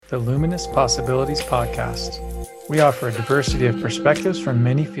the Luminous Possibilities podcast. We offer a diversity of perspectives from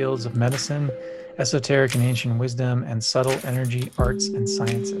many fields of medicine, esoteric and ancient wisdom, and subtle energy, arts, and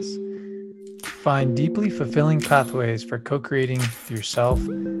sciences. Find deeply fulfilling pathways for co-creating yourself,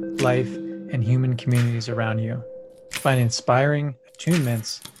 life, and human communities around you. Find inspiring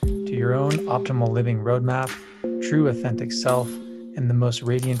attunements to your own optimal living roadmap, true authentic self, and the most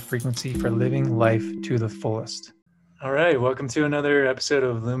radiant frequency for living life to the fullest. All right, welcome to another episode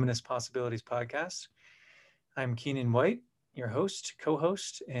of Luminous Possibilities podcast. I'm Keenan White, your host,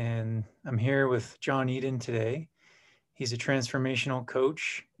 co-host, and I'm here with John Eidon today. He's a transformational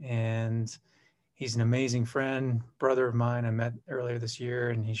coach, and he's an amazing friend, brother of mine I met earlier this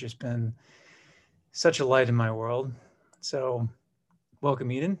year, and he's just been such a light in my world. So welcome,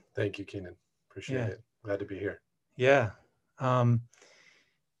 Eidon. Thank you, Keenan. Appreciate it. Glad to be here. Yeah.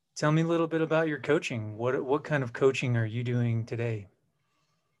 Tell me a little bit about your coaching. What kind of coaching are you doing today?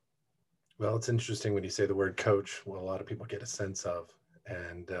 Well, it's interesting when you say the word coach, what a lot of people get a sense of.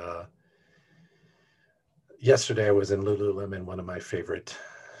 And yesterday I was in Lululemon, one of my favorite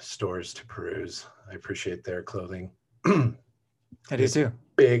stores to peruse. I appreciate their clothing. I do too.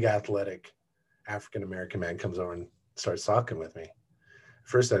 Big athletic African-American man comes over and starts talking with me.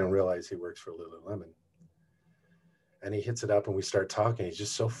 First, I don't realize he works for Lululemon. And he hits it up and we start talking. He's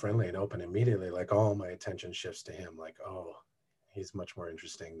just so friendly and open. Immediately, like all my attention shifts to him. Like, oh, he's much more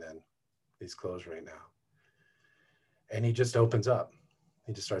interesting than these clothes right now. And he just opens up.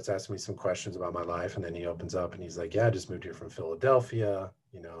 He just starts asking me some questions about my life. And then he opens up and he's like, yeah, I just moved here from Philadelphia.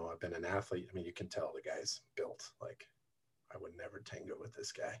 You know, I've been an athlete. I mean, you can tell the guy's built. Like, I would never tango with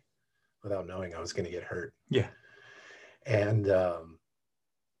this guy without knowing I was going to get hurt. Yeah. And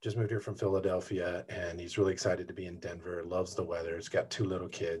just moved here from Philadelphia, and he's really excited to be in Denver, loves the weather. He's got 2 little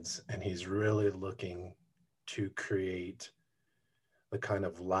kids, and he's really looking to create the kind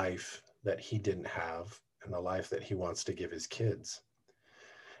of life that he didn't have and the life that he wants to give his kids.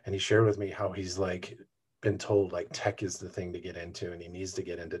 And he shared with me how he's like been told like tech is the thing to get into and he needs to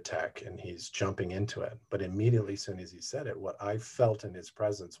get into tech, and he's jumping into it. But immediately, as soon as he said it, what I felt in his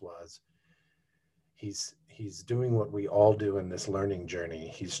presence was he's doing what we all do in this learning journey.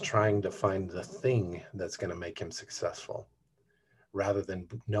 He's trying to find the thing that's going to make him successful, rather than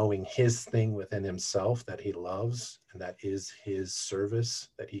knowing his thing within himself that he loves and that is his service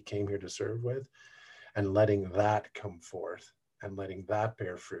that he came here to serve with, and letting that come forth and letting that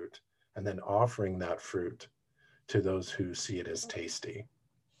bear fruit, and then offering that fruit to those who see it as tasty.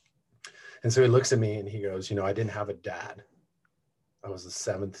 And so he looks at me and he goes, you know, I didn't have a dad. I was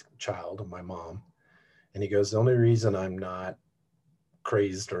the 7th child of my mom. And he goes, the only reason I'm not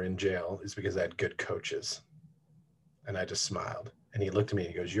crazed or in jail is because I had good coaches. And I just smiled. And he looked at me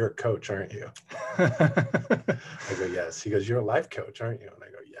and he goes, you're a coach, aren't you? I go, yes. He goes, you're a life coach, aren't you? And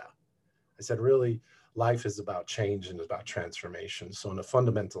I go, yeah. I said, really, life is about change and about transformation. So in a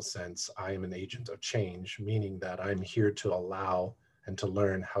fundamental sense, I am an agent of change, meaning that I'm here to allow and to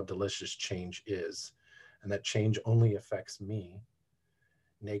learn how delicious change is. And that change only affects me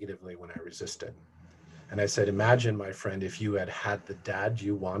negatively when I resist it. And I said, imagine, my friend, if you had had the dad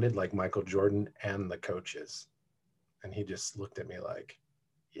you wanted, like Michael Jordan, and the coaches. And he just looked at me like,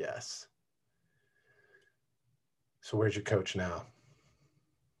 yes. So where's your coach now?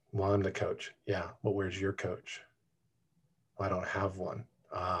 Well, I'm the coach. Yeah. Well, where's your coach? Well, I don't have one.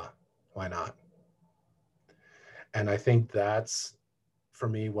 Why not? And I think that's, for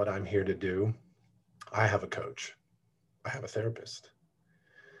me, what I'm here to do. I have a coach. I have a therapist.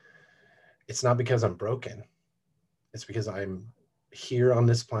 It's not because I'm broken. It's because I'm here on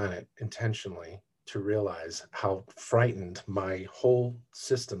this planet intentionally to realize how frightened my whole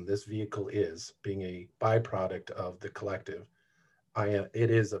system, this vehicle, is, being a byproduct of the collective. It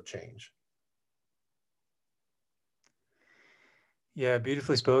is of change. Yeah,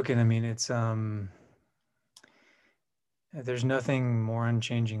 beautifully spoken. I mean, it's there's nothing more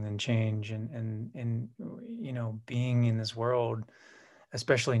unchanging than change, and you know, being in this world,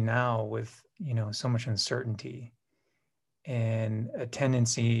 especially now with, you know, so much uncertainty and a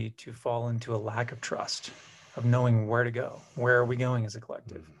tendency to fall into a lack of trust, of knowing where to go. Where are we going as a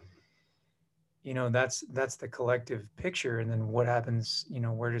collective? Mm-hmm. You know, that's the collective picture. And then what happens, you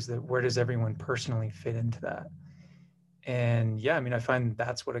know, where does everyone personally fit into that? And yeah, I mean, I find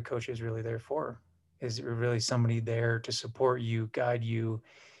that's what a coach is really there for, is really somebody there to support you, guide you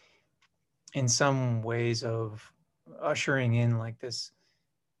in some ways of ushering in like this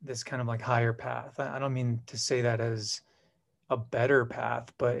kind of like higher path. I don't mean to say that as a better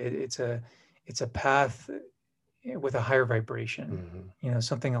path, but it's a path with a higher vibration, Mm-hmm. you know,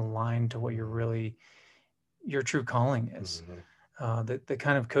 something aligned to what your true calling is. Mm-hmm. The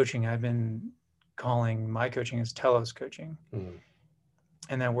kind of coaching I've been calling my coaching is telos coaching. Mm.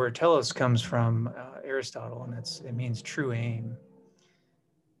 And that word telos comes from Aristotle, and it means true aim.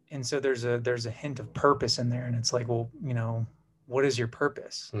 And so there's a hint of purpose in there, and it's like, well, what is your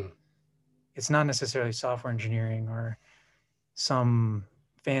purpose? Mm. It's not necessarily software engineering or some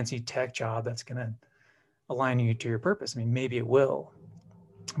fancy tech job that's going to align you to your purpose. I mean, maybe it will,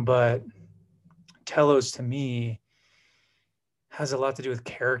 but telos to me has a lot to do with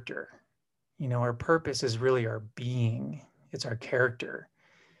character. Our purpose is really our being. It's our character,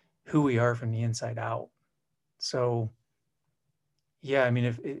 who we are from the inside out. So, yeah, I mean,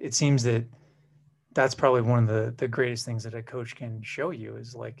 if it seems that that's probably one of the greatest things that a coach can show you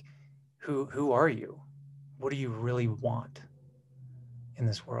is like, who are you? What do you really want in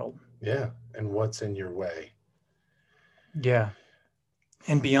this world? Yeah. And what's in your way? Yeah.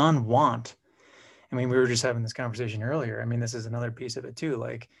 And beyond want, I mean, we were just having this conversation earlier. I mean, this is another piece of it too.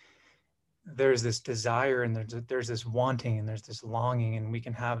 Like, there's this desire and there's this wanting and there's this longing, and we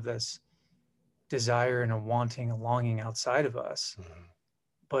can have this desire and a wanting, a longing outside of us. Mm.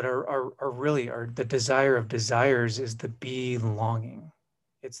 But our the desire of desires is the belonging.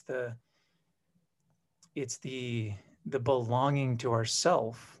 It's the belonging to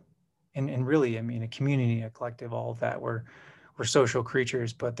ourself. And really, I mean, a community, a collective, all of that. We're social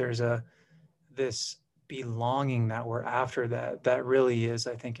creatures, but there's this belonging that we're after, that really is,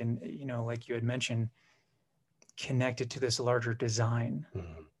 I think, and like you had mentioned, connected to this larger design.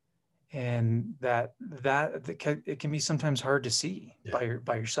 Mm. And that it can be sometimes hard to see Yeah.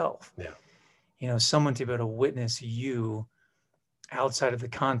 by yourself. Yeah. Someone to be able to witness you outside of the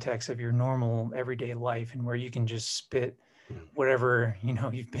context of your normal everyday life, and where you can just spit Mm. whatever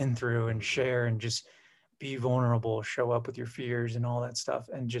you've been through and Mm. share and just be vulnerable, show up with your fears and all that stuff,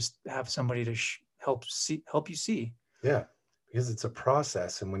 and just have somebody to help you see. Yeah. Because it's a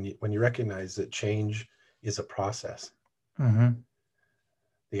process. And when you recognize that change is a process, Mm-hmm.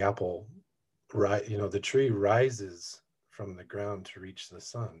 the apple, right, the tree rises from the ground to reach the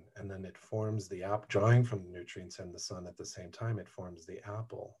sun, and then it forms the apple, drawing from the nutrients and the sun at the same time. It forms the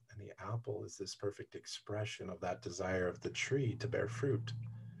apple, and the apple is this perfect expression of that desire of the tree to bear fruit,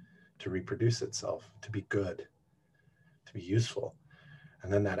 to reproduce itself, to be good, to be useful.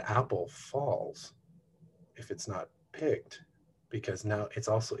 And then that apple falls if it's not picked, because now it's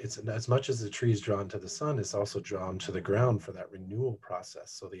as much as the tree is drawn to the sun, it's also drawn to the ground for that renewal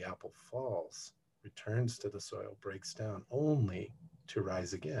process. So the apple falls, returns to the soil, breaks down, only to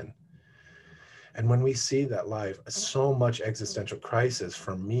rise again. And when we see that life, so much existential crisis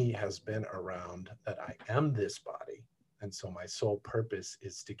for me has been around that I am this body, and so my sole purpose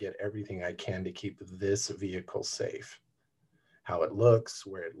is to get everything I can to keep this vehicle safe. How it looks,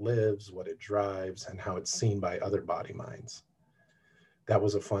 where it lives, what it drives, and how it's seen by other body minds. That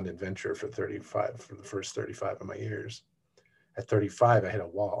was a fun adventure for the first 35 of my years. At 35, I hit a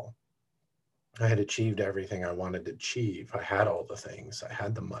wall. I had achieved everything I wanted to achieve. I had all the things. I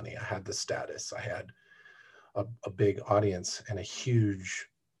had the money. I had the status. I had a big audience and a huge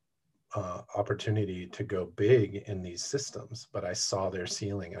opportunity to go big in these systems. But I saw their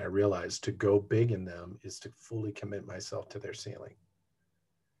ceiling, and I realized to go big in them is to fully commit myself to their ceiling.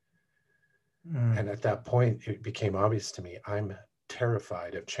 And at that point, it became obvious to me, I'm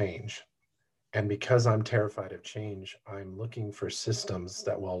terrified of change. And because I'm terrified of change, I'm looking for systems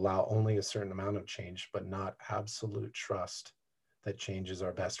that will allow only a certain amount of change, but not absolute trust that change is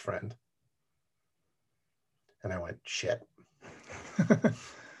our best friend. And I went, shit,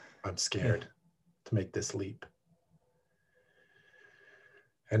 I'm scared to make this leap.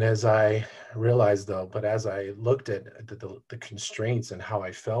 And as I realized, though, but as I looked at the constraints and how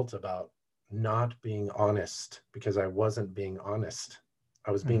I felt about not being honest, because I wasn't being honest,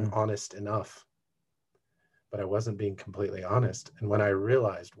 I was being honest enough, but I wasn't being completely honest. And when I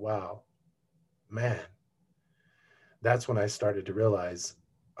realized, wow, man, that's when I started to realize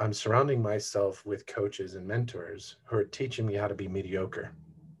I'm surrounding myself with coaches and mentors who are teaching me how to be mediocre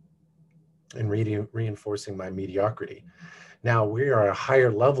and reinforcing my mediocrity. Now we are a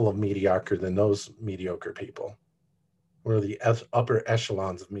higher level of mediocre than those mediocre people. We're the upper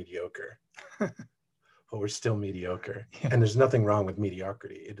echelons of mediocre, but we're still mediocre. And there's nothing wrong with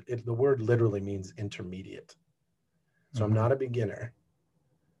mediocrity. The word literally means intermediate. So I'm not a beginner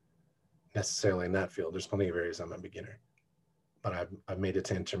necessarily in that field. There's plenty of areas I'm a beginner, but I've made it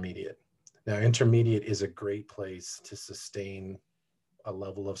to intermediate. Now, intermediate is a great place to sustain a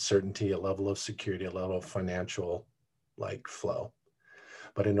level of certainty, a level of security, a level of financial flow.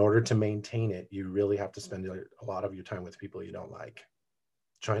 But in order to maintain it, you really have to spend a lot of your time with people you don't like,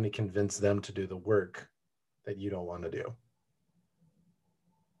 trying to convince them to do the work that you don't want to do.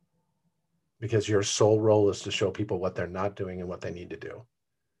 because your sole role is to show people what they're not doing and what they need to do.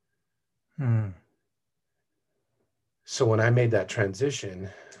 Mm. So when I made that transition,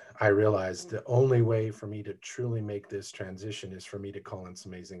 I realized the only way for me to truly make this transition is for me to call in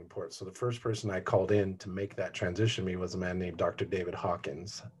some amazing support. So the first person I called in to make that transition me was a man named Dr. David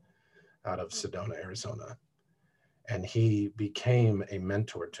Hawkins out of Sedona, Arizona. And he became a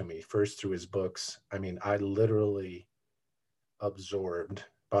mentor to me first through his books. I mean, I literally absorbed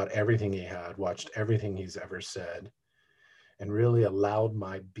about everything he had, watched everything he's ever said, and really allowed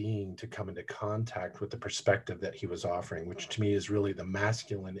my being to come into contact with the perspective that he was offering, which to me is really the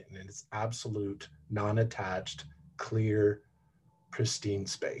masculine in its absolute, non-attached, clear, pristine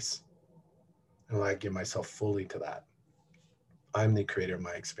space. And I give myself fully to that. I'm the creator of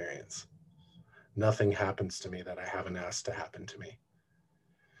my experience. Nothing happens to me that I haven't asked to happen to me.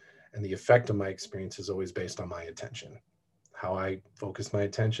 And the effect of my experience is always based on my attention. How I focus my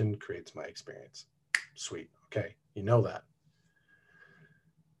attention creates my experience. Sweet. Okay. You know that.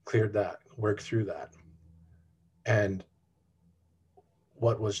 Cleared that. Worked through that. And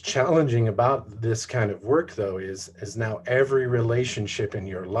what was challenging about this kind of work, though, is now every relationship in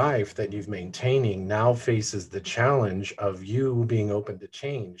your life that you've maintaining now faces the challenge of you being open to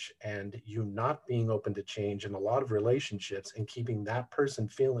change and you not being open to change in a lot of relationships, and keeping that person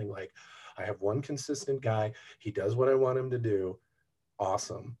feeling like, I have one consistent guy, he does what I want him to do,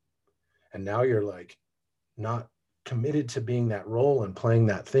 awesome. And now you're like not committed to being that role and playing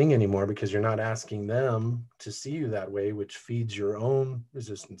that thing anymore, because you're not asking them to see you that way, which feeds your own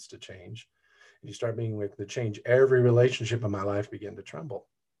resistance to change. And you start being with the change, every relationship in my life began to tremble.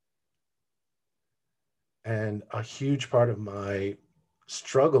 And a huge part of my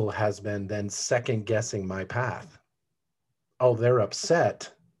struggle has been then second guessing my path. Oh, they're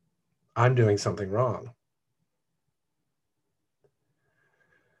upset, I'm doing something wrong.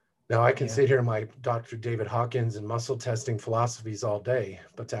 Now, I can Yeah. sit here in my Dr. David Hawkins and muscle testing philosophies all day,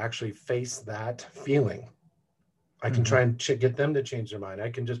 but to actually face that feeling, I can Mm-hmm. try and get them to change their mind. I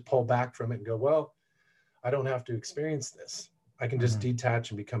can just pull back from it and go, well, I don't have to experience this. I can just Mm-hmm.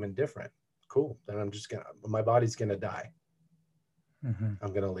 detach and become indifferent. Cool. Then my body's going to die. Mm-hmm.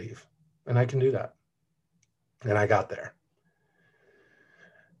 I'm going to leave. And I can do that. And I got there.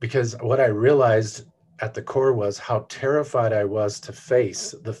 Because what I realized at the core was how terrified I was to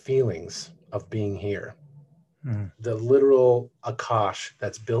face the feelings of being here. Mm-hmm. The literal akash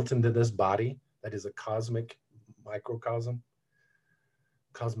that's built into this body, that is a microcosm,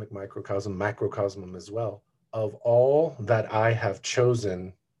 cosmic microcosm, macrocosm as well, of all that I have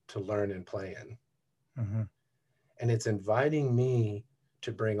chosen to learn and play in. Mm-hmm. And it's inviting me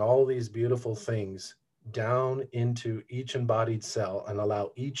to bring all these beautiful things down into each embodied cell and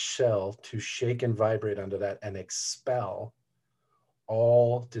allow each cell to shake and vibrate under that and expel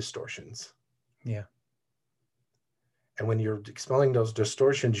all distortions. Yeah. And when you're expelling those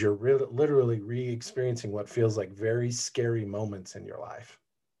distortions, you're literally re-experiencing what feels like very scary moments in your life.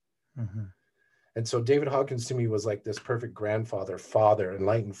 Mm-hmm. And so David Hawkins to me was like this perfect grandfather, father,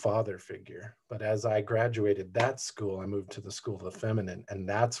 enlightened father figure. But as I graduated that school, I moved to the School of the Feminine, and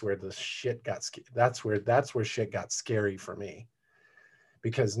that's where the shit got that's where shit got scary for me.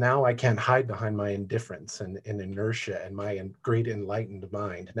 Because now I can't hide behind my indifference and inertia and my great enlightened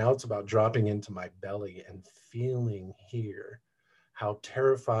mind. Now it's about dropping into my belly and feeling here how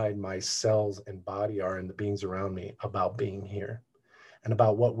terrified my cells and body are and the beings around me about being here, and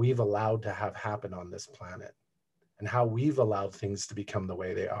about what we've allowed to have happen on this planet and how we've allowed things to become the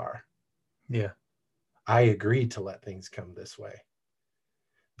way they are. Yeah. I agree to let things come this way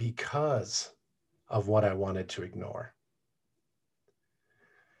because of what I wanted to ignore.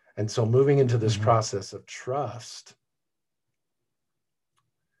 And so moving into this Mm-hmm. process of trust,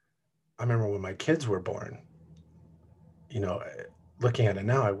 I remember when my kids were born, you know, looking at it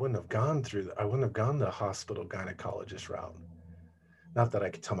now, I wouldn't have gone the hospital gynecologist route. Not that I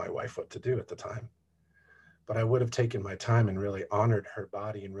could tell my wife what to do at the time, but I would have taken my time and really honored her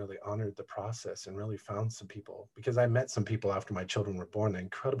body and really honored the process and really found some people, because I met some people after my children were born,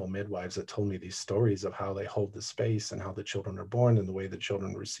 incredible midwives that told me these stories of how they hold the space and how the children are born and the way the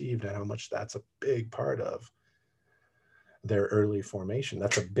children received and how much that's a big part of their early formation.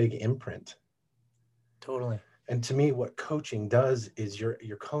 That's a big imprint. Totally. And to me, what coaching does is you're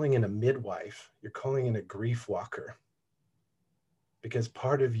calling in a midwife, you're calling in a grief walker, because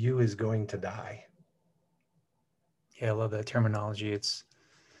part of you is going to die. Yeah, I love that terminology. It's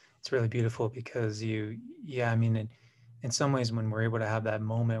really beautiful because I mean, in some ways, when we're able to have that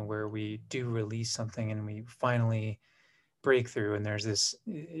moment where we do release something and we finally break through, and there's this,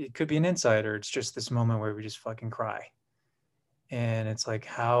 it could be an insight or it's just this moment where we just fucking cry. And it's like,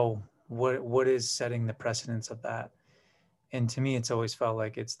 what is setting the precedence of that? And to me, it's always felt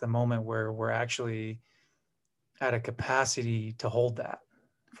like it's the moment where we're actually at a capacity to hold that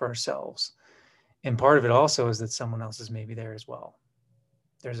for ourselves. And part of it also is that someone else is maybe there as well.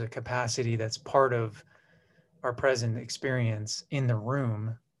 There's a capacity that's part of our present experience in the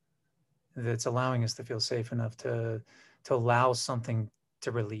room that's allowing us to feel safe enough to allow something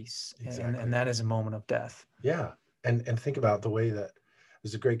to release. And Exactly. that is a moment of death. Yeah. And think about the way that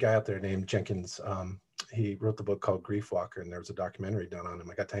there's a great guy out there named Jenkins. He wrote the book called Grief Walker, and there was a documentary done on him.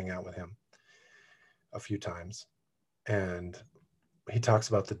 I got to hang out with him a few times. And he talks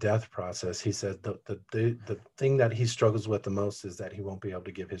about the death process. He said the thing that he struggles with the most is that he won't be able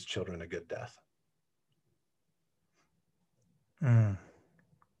to give his children a good death. Mm.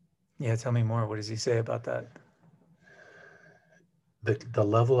 Yeah, tell me more. What does he say about that? The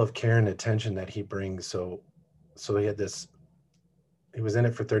level of care and attention that he brings. So he was in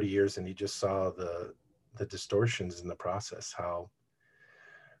it for 30 years, and he just saw the distortions in the process, how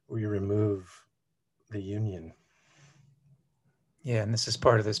we remove the union. Yeah, and this is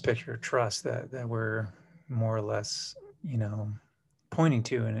part of this picture of trust that we're more or less, pointing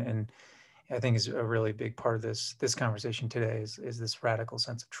to, and I think is a really big part of this conversation today is this radical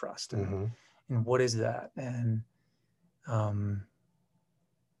sense of trust, Mm-hmm. and what is that? And um,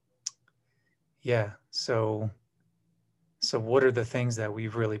 yeah, so what are the things that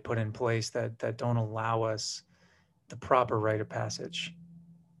we've really put in place that don't allow us the proper rite of passage,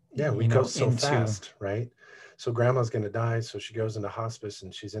 Yeah, we go so into fast, right? So grandma's going to die, so she goes into hospice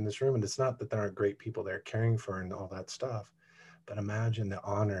and she's in this room, and it's not that there aren't great people there caring for her and all that stuff, but imagine the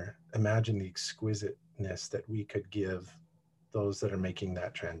honor, imagine the exquisiteness that we could give those that are making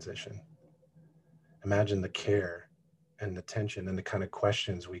that transition. Imagine the care and the tension and the kind of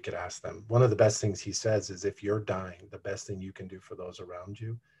questions we could ask them. One of the best things he says is, if you're dying, the best thing you can do for those around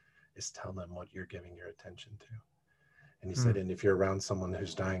you is tell them what you're giving your attention to. And he hmm, said, and if you're around someone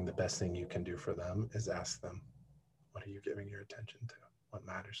who's dying, the best thing you can do for them is ask them, what are you giving your attention to? What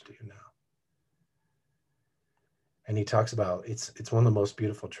matters to you now? And he talks about it's one of the most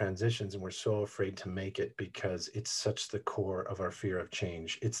beautiful transitions, and we're so afraid to make it because it's such the core of our fear of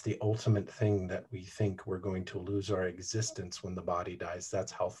change. It's the ultimate thing that we think we're going to lose our existence when the body dies.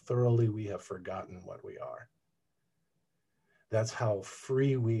 That's how thoroughly we have forgotten what we are. That's how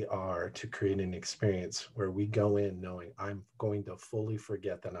free we are to create an experience where we go in knowing I'm going to fully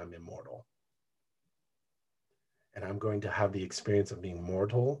forget that I'm immortal. And I'm going to have the experience of being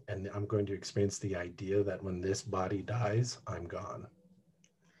mortal, and I'm going to experience the idea that when this body dies, I'm gone.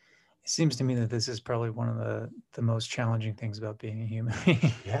 it seems to me that this is probably one of the most challenging things about being a human.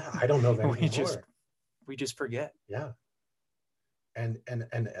 Yeah, I don't know of we anything just more. we just forget. Yeah. And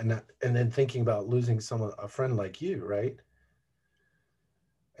then thinking about losing someone, a friend like you, right?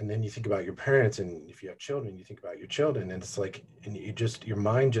 And then you think about your parents, and if you have children, you think about your children, and it's like, and your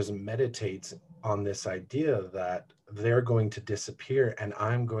mind just meditates on this idea that they're going to disappear and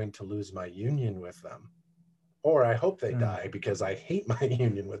I'm going to lose my union with them. Or I hope they Mm, die because I hate my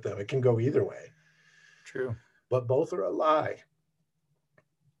union with them. It can go either way, true. but both are a lie.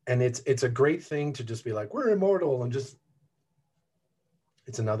 And it's a great thing to just be like, we're immortal, and just,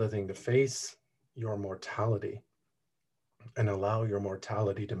 it's another thing to face your mortality and allow your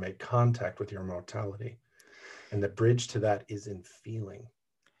mortality to make contact with your mortality. And the bridge to that is in feeling.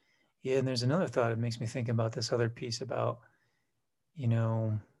 Yeah, and there's another thought. It makes me think about this other piece about,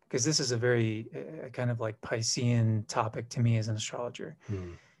 because this is a very kind of like Piscean topic to me as an astrologer.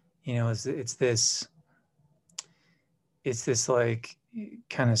 Hmm. It's this like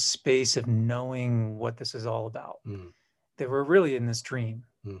kind of space of knowing what this is all about. Hmm. That we're really in this dream,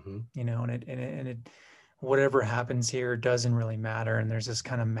 Mm-hmm. and it whatever happens here doesn't really matter, and there's this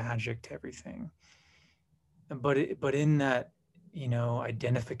kind of magic to everything. But in that,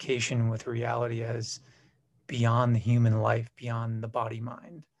 identification with reality as beyond the human life, beyond the body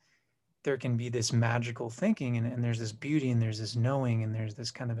mind, there can be this magical thinking, and there's this beauty, and there's this knowing, and there's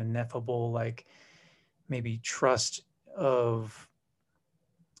this kind of ineffable, like maybe trust of,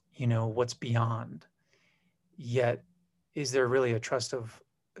 what's beyond. Yet, is there really a trust of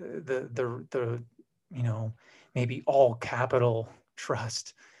the maybe all capital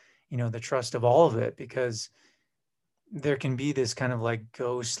trust, the trust of all of it? Because there can be this kind of like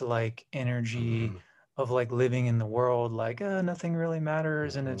ghost like energy Mm-hmm. of like living in the world like nothing really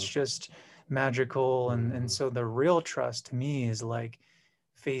matters and it's Mm-hmm. just magical, and Mm-hmm. so the real trust to me is like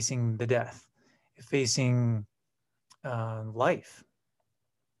facing the death, facing life.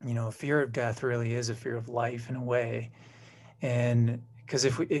 A fear of death really is a fear of life in a way. And because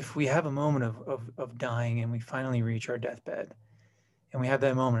if we have a moment of dying and we finally reach our deathbed, and we have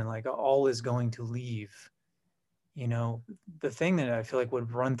that moment, like all is going to leave, you know, the thing that I feel like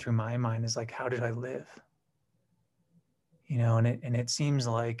would run through my mind is like, how did I live? You know, and it seems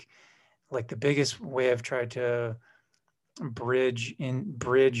like the biggest way I've tried to bridge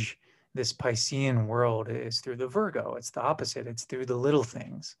this Piscean world is through the Virgo. It's the opposite. It's through the little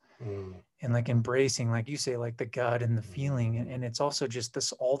things, Mm, and like embracing, like you say, like the gut and the feeling, mm, and it's also just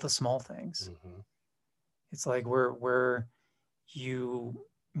this all the small things. mm-hmm. It's like where you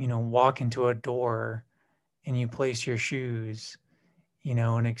know, walk into a door and you place your shoes, you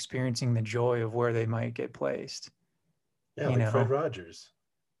know, and experiencing the joy of where they might get placed, Yeah, you like Fred know. Rogers,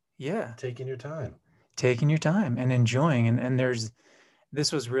 Yeah, taking your time. taking your time and enjoying, and there's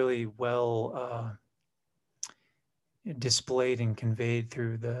this was really well displayed and conveyed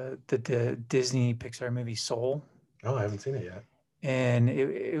through the Disney Pixar movie Soul. Oh, I haven't seen it yet. And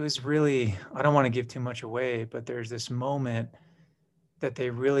it was really, I don't want to give too much away, but there's this moment that they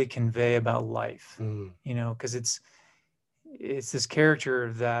really convey about life, Mm, you know, because it's this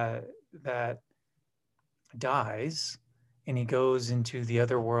character that dies and he goes into the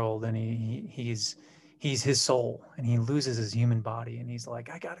other world, and he's his soul, and he loses his human body, and he's like,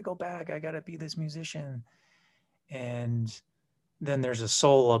 I gotta go back, I gotta be this musician. And then there's a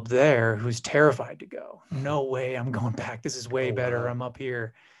soul up there who's terrified to go. No way, I'm going back. This is way oh, better. wow. I'm up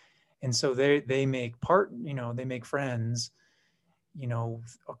here. And so they make part, you know, they make friends, you know,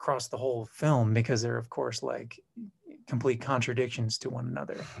 across the whole film, because they're of course like complete contradictions to one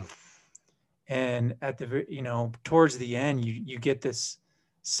another. And at the, you know, towards the end, you get this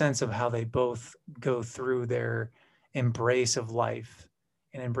sense of how they both go through their embrace of life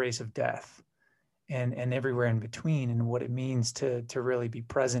and embrace of death, and everywhere in between, and what it means to really be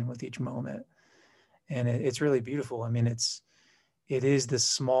present with each moment. And it's really beautiful. I mean, it is the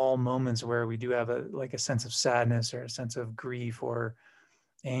small moments where we do have a like a sense of sadness or a sense of grief or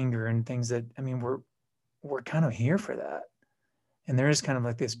anger and things that, I mean, we're kind of here for that. And there is kind of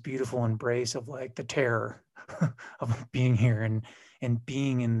like this beautiful embrace of like the terror of being here, and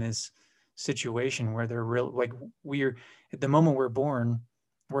being in this situation where they're real, like we're at the moment we're born,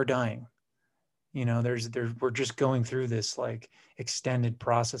 we're dying. You know, there's we're just going through this like extended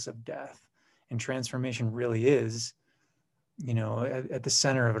process of death, and transformation really is, you know, at the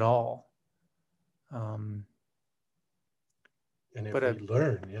center of it all. um And if but we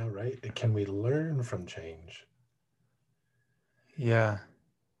learn, yeah, right? Can we learn from change? yeah,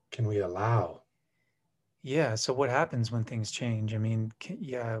 Can we allow? yeah, so what happens when things change? I mean,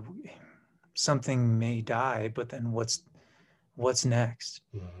 yeah, something may die, but then what's next?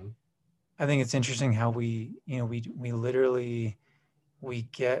 Mm-hmm. I think it's interesting how we, you know, we literally, we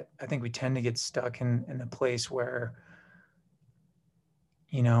get, I think we tend to get stuck in a place where,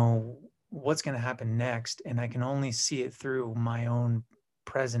 you know, what's going to happen next, and I can only see it through my own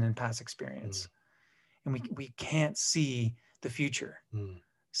present and past experience, and we can't see the future. Mm-hmm.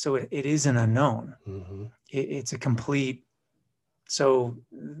 So it is an unknown. Mm-hmm. It's a complete, so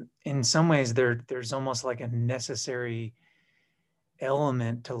in some ways there's almost like a necessary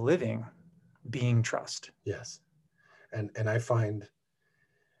element to living, being trust. Yes. And I find,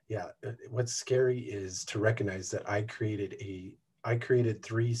 yeah, what's scary is to recognize that I created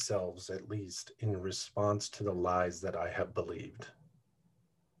three selves at least in response to the lies that I have believed.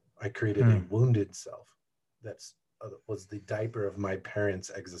 I created a Hmm. wounded self that's was the diaper of my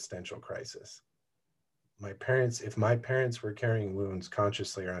parents' existential crisis. My parents, if my parents were carrying wounds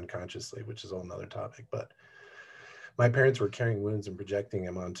consciously or unconsciously, which is a whole nother topic, but my parents were carrying wounds and projecting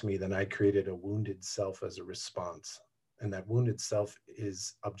them onto me, then I created a wounded self as a response. And that wounded self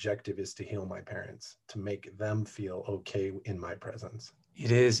is objective is to heal my parents, to make them feel okay in my presence.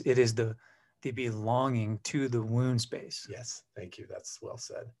 It is the belonging to the wound space. Yes, thank you. That's well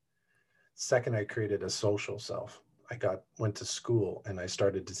said. Second, I created a social self. I went to school and I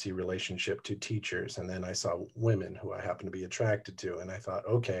started to see relationship to teachers, and then I saw women who I happened to be attracted to, and I thought,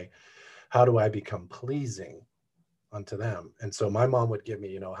 okay, how do I become pleasing onto them? And so my mom would give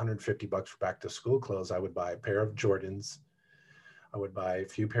me, 150 bucks for back to school clothes. I would buy a pair of Jordans. I would buy a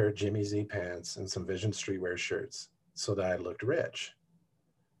few pair of Jimmy Z pants and some Vision Streetwear shirts so that I looked rich.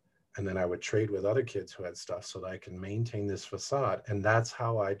 And then I would trade with other kids who had stuff so that I can maintain this facade. And that's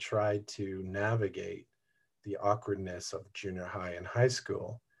how I tried to navigate the awkwardness of junior high and high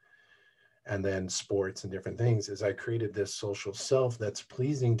school, and then sports and different things, is I created this social self that's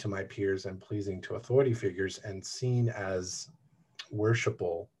pleasing to my peers and pleasing to authority figures and seen as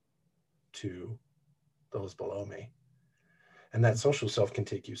worshipful to those below me. And that social self can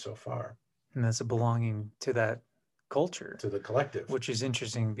take you so far, And that's a belonging to that culture, to the collective. which is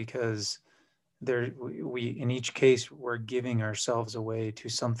interesting because we in each case we're giving ourselves away to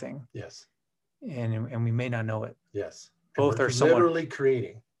something. Yes. And we may not know it. Yes. Both and are somewhat literally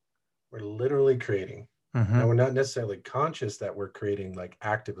creating. We're literally creating. Mm-hmm. Now, we're not necessarily conscious that we're creating, like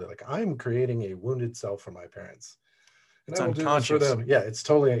actively, like I'm creating a wounded self for my parents. And It's I will do this for unconscious. them. Yeah, it's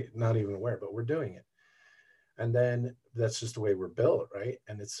totally not even aware, but we're doing it. And then that's just the way we're built, right?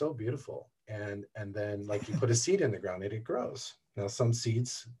 And it's so beautiful. And then like you put a seed in the ground and it grows. Now some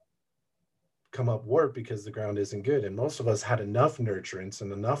seeds come up warped because the ground isn't good. And most of us had enough nurturance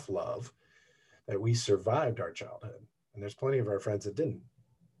and enough love that we survived our childhood. And there's plenty of our friends that didn't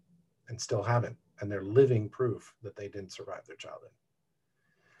and still haven't. And they're living proof that they didn't survive their childhood.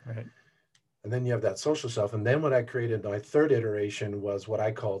 Right. And then you have that social self. And then what I created, my third iteration, was what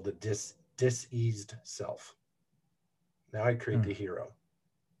I call the diseased self. Now I create the hero.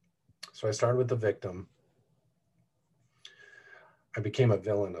 So I started with the victim. I became a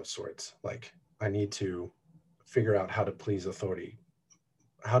villain of sorts. Like, I need to figure out how to please authority.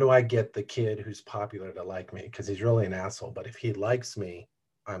 How do I get the kid who's popular to like me? Because he's really an asshole. But if he likes me,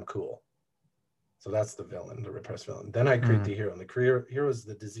 I'm cool. So that's the villain, the repressed villain. Then I create the hero. And the hero is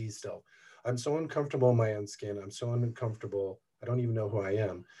the diseased self. I'm so uncomfortable in my own skin. I'm so uncomfortable. I don't even know who I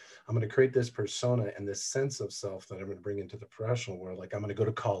am. I'm going to create this persona and this sense of self that I'm going to bring into the professional world. Like, I'm going to go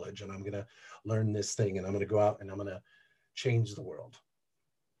to college and I'm going to learn this thing and I'm going to go out and I'm going to change the world.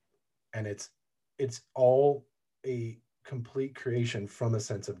 And it's all a complete creation from a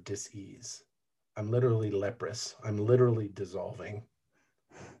sense of dis-ease. I'm literally leprous. I'm literally dissolving.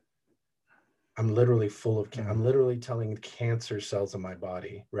 I'm literally full of, I'm literally telling cancer cells in my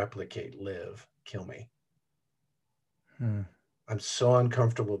body, replicate, live, kill me. I'm so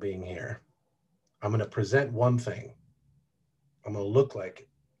uncomfortable being here. I'm going to present one thing. I'm going to look like it,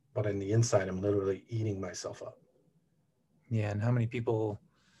 but on the inside, I'm literally eating myself up. Yeah. And how many people,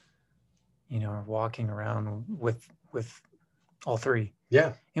 are walking around with all three?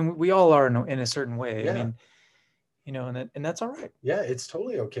 Yeah. And we all are in a certain way. Yeah. I mean, and that's all right. Yeah, it's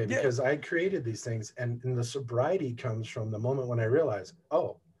totally okay because I created these things, and the sobriety comes from the moment when I realized,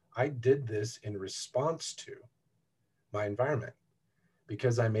 oh, I did this in response to my environment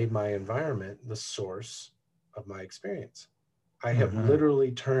because I made my environment the source of my experience. I have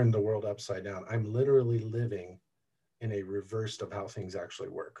literally turned the world upside down. I'm literally living in a reversed of how things actually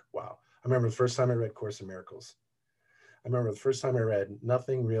work. Wow. I remember the first time I read Course in Miracles. I remember the first time I read,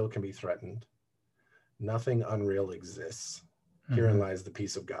 nothing real can be threatened. Nothing unreal exists. Herein lies the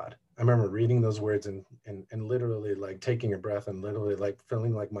peace of God. I remember reading those words and literally like taking a breath and literally like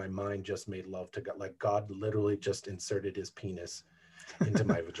feeling like my mind just made love to God. Like God literally just inserted his penis into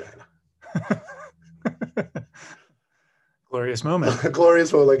my vagina. Glorious moment.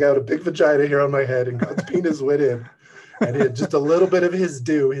 Glorious moment. Like I had a big vagina here on my head and God's penis went in and it had just a little bit of his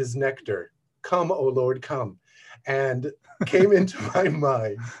dew, his nectar. Come, oh Lord, come. And came into my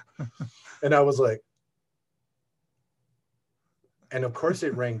mind. And I was like, and of course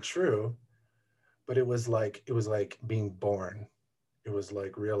it rang true, but it was like being born. It was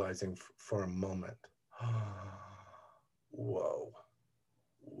like realizing for a moment, whoa,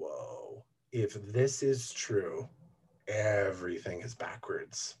 if this is true, everything is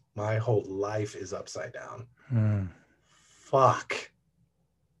backwards. My whole life is upside down. Fuck.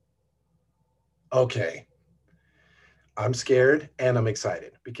 Okay. I'm scared and I'm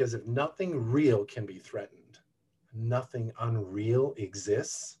excited because if nothing real can be threatened, nothing unreal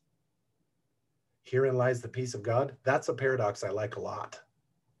exists, herein lies the peace of God. That's a paradox I like a lot.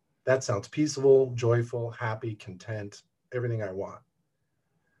 That sounds peaceful, joyful, happy, content, everything I want.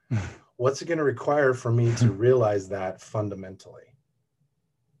 What's it going to require for me to realize that fundamentally?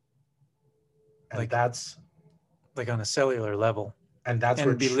 And that's like on a cellular level. And that's and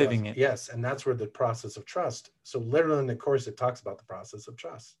where be trust, living it. Yes. And that's where the process of trust. So literally in the course, it talks about the process of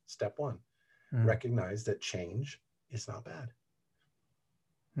trust. Step one, recognize that change is not bad.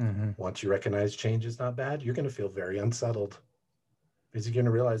 Once you recognize change is not bad, you're going to feel very unsettled because you're going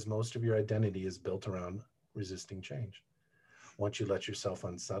to realize most of your identity is built around resisting change. Once you let yourself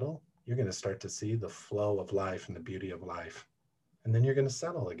unsettle, you're going to start to see the flow of life and the beauty of life. And then you're going to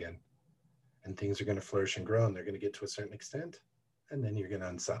settle again. And things are going to flourish and grow, and they're going to get to a certain extent. And then you're going to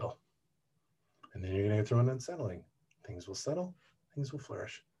unsettle. And then you're going to go through an unsettling. Things will settle, things will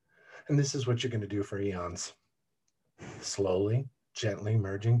flourish. And this is what you're going to do for eons. Slowly, gently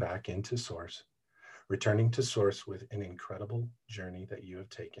merging back into source, returning to source with an incredible journey that you have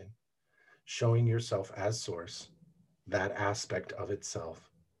taken, showing yourself as source, that aspect of itself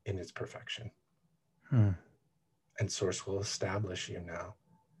in its perfection. And source will establish you now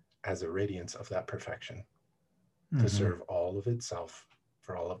as a radiance of that perfection to serve all of itself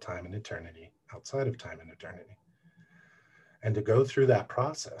for all of time and eternity, outside of time and eternity. And to go through that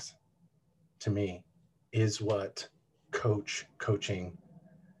process, to me, is what coaching,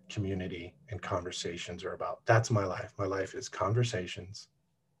 community, and conversations are about. That's my life. My life is conversations,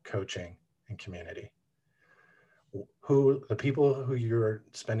 coaching, and community. Who the people who you're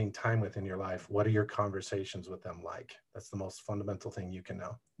spending time with in your life, what are your conversations with them like? That's the most fundamental thing you can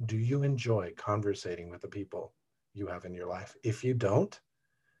know. Do you enjoy conversating with the people you have in your life? If you don't,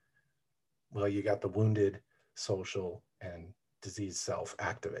 well, you got the wounded social and diseased self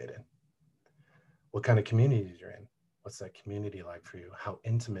activated. What kind of communities you're in? What's that community like for you? How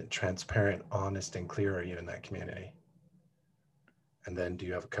intimate, transparent, honest, and clear are you in that community? And then, do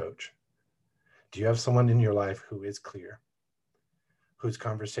you have a coach? Do you have someone in your life who is clear, whose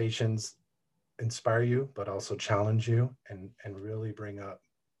conversations inspire you, but also challenge you and really bring up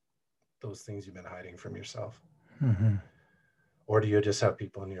those things you've been hiding from yourself? Mm-hmm. Or do you just have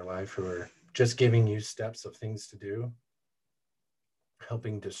people in your life who are just giving you steps of things to do,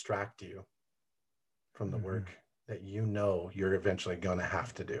 helping distract you from the work that you know you're eventually going to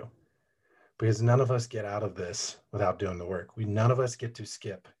have to do? Because none of us get out of this without doing the work. None of us get to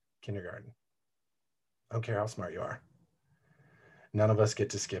skip kindergarten. I don't care how smart you are. None of us get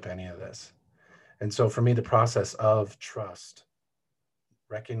to skip any of this. And so for me, the process of trust,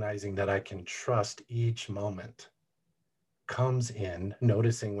 recognizing that I can trust each moment, comes in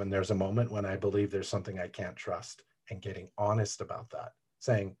noticing when there's a moment when I believe there's something I can't trust and getting honest about that.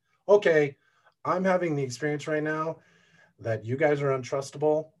 Saying, okay, I'm having the experience right now that you guys are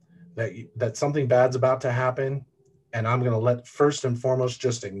untrustable, that something bad's about to happen. And I'm going to first and foremost,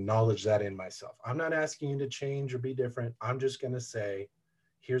 just acknowledge that in myself. I'm not asking you to change or be different. I'm just going to say,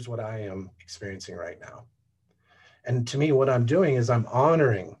 here's what I am experiencing right now. And to me, what I'm doing is I'm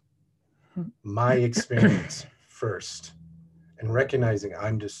honoring my experience first and recognizing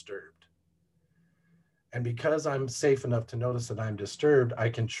I'm disturbed. And because I'm safe enough to notice that I'm disturbed, I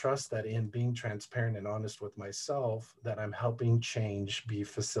can trust that in being transparent and honest with myself, that I'm helping change be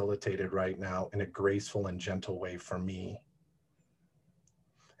facilitated right now in a graceful and gentle way for me.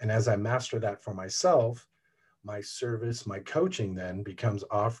 And as I master that for myself, my service, my coaching then becomes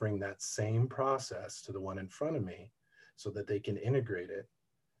offering that same process to the one in front of me so that they can integrate it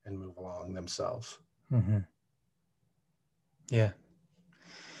and move along themselves. Mm-hmm. Yeah.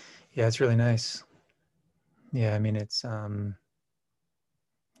 Yeah, it's really nice. Yeah, I mean, it's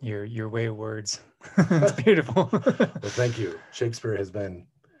your way of words. It's beautiful. Well, thank you. Shakespeare has been,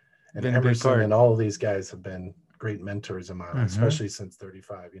 and Been a big Emerson part. and all of these guys have been great mentors in my life, Mm-hmm. especially since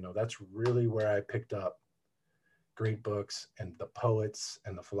 35. That's really where I picked up great books and the poets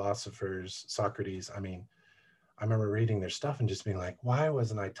and the philosophers, Socrates. I mean, I remember reading their stuff and just being like, why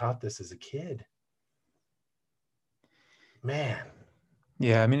wasn't I taught this as a kid? Man.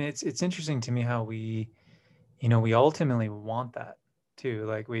 Yeah, I mean, it's interesting to me how we ultimately want that too.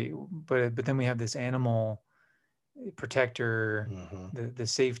 Like but then we have this animal protector, the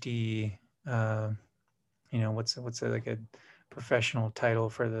safety, what's like a professional title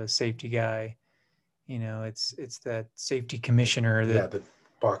for the safety guy? It's that safety commissioner that, the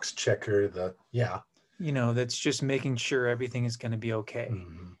box checker, that's just making sure everything is going to be okay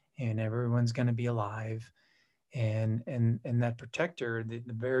and everyone's going to be alive. And that protector, the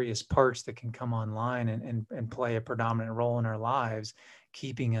various parts that can come online and play a predominant role in our lives,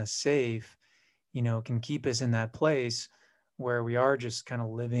 keeping us safe, can keep us in that place where we are just kind of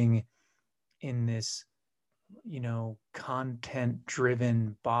living in this, content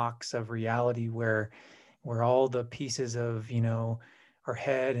driven box of reality where all the pieces of, our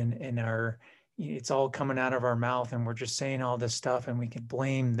head and our, it's all coming out of our mouth and we're just saying all this stuff, and we can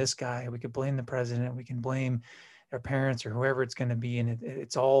blame this guy, we could blame the president, we can blame our parents or whoever it's going to be. And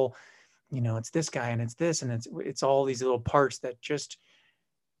it's all, it's this guy and it's this, and it's all these little parts that just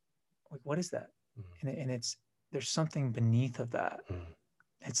like, what is that? And it's, there's something beneath of that.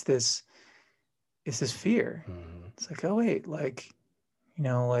 It's this fear. It's like, oh wait, like,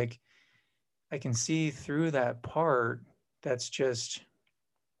 like I can see through that part that's just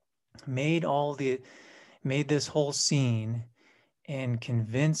made this whole scene and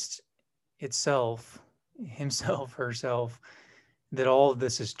convinced himself, herself, that all of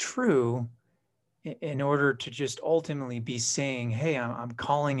this is true, in order to just ultimately be saying, hey, I'm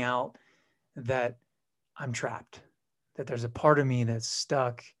calling out that I'm trapped, that there's a part of me that's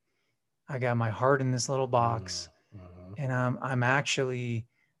stuck. I got my heart in this little box, and I'm actually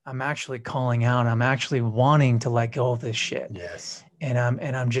calling out. I'm actually wanting to let go of this shit. Yes. And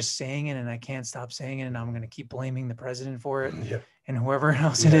I'm just saying it, and I can't stop saying it, and I'm going to keep blaming the president for it, and whoever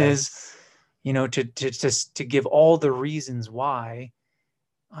else it is, to give all the reasons why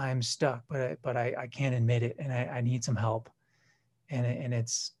I'm stuck, but I can't admit it, and I need some help. And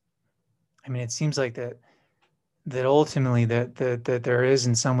it's, I mean, it seems like that ultimately that there is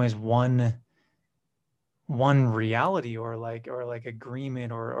in some ways one reality, or like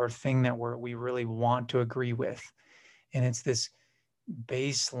agreement, or thing that we really want to agree with, and it's this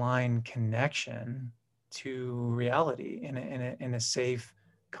baseline connection to reality in a safe,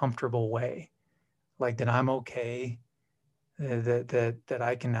 comfortable way, like that I'm okay, that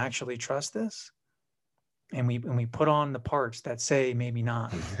I can actually trust this. And we put on the parts that say maybe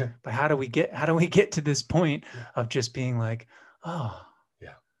not. But how do we get to this point Yeah. of just being like, oh,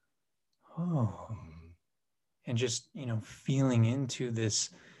 Yeah. oh, Mhm. and just, feeling into this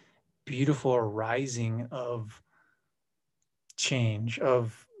beautiful arising of change,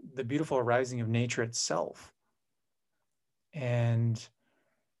 of the beautiful arising of nature itself. And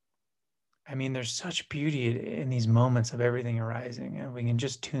I mean, there's such beauty in these moments of everything arising, and we can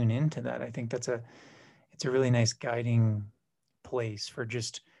just tune into that. I think it's a really nice guiding place for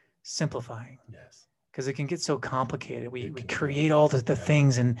just simplifying, Yes. because it can get so complicated. We It we can. create all the Yeah.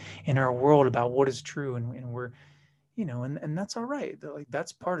 things in our world about what is true, and we're, and that's all right. Like,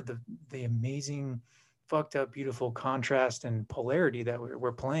 that's part of the amazing, fucked up, beautiful contrast and polarity that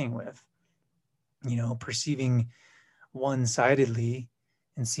we're playing with. Perceiving one-sidedly,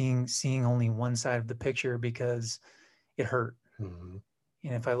 and seeing only one side of the picture because it hurt. Mm-hmm.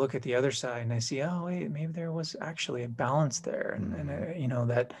 And if I look at the other side and I see, oh wait, maybe there was actually a balance there,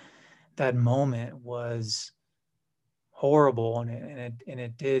 Mm-hmm. that moment was horrible, and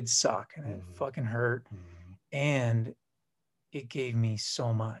it did suck, and it Mm-hmm. fucking hurt, Mm-hmm. and it gave me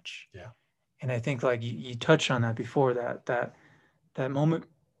so much. Yeah. And I think, like, you touched on that before, that moment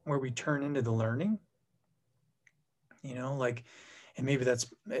where we turn into the learning, like, and maybe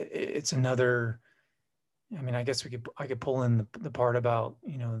it's another. I mean, I guess I could pull in the part about,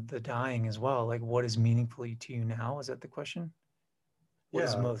 the dying as well. Like, what is meaningfully to you now? Is that the question? What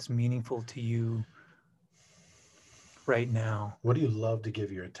is Yeah. most meaningful to you right now? What do you love to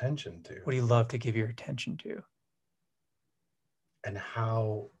give your attention to? What do you love to give your attention to? And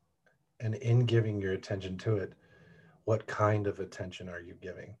how, and in giving your attention to it, what kind of attention are you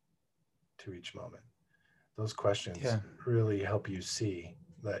giving to each moment? Those questions Yeah. really help you see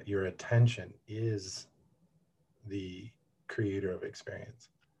that your attention is the creator of experience.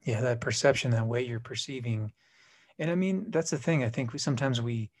 Yeah, that perception, that way you're perceiving. And I mean, that's the thing. I think sometimes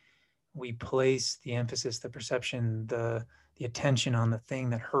we place the emphasis, the perception, the attention on the thing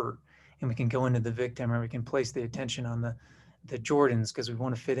that hurt, and we can go into the victim, or we can place the attention on the Jordans because we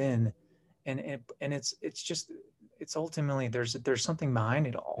want to fit in, and it's just, it's ultimately, there's something behind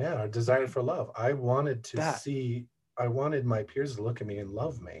it all. Yeah, our desire Right? for love. I wanted to That. see, I wanted my peers to look at me and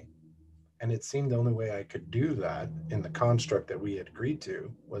love me. And it seemed the only way I could do that in the construct that we had agreed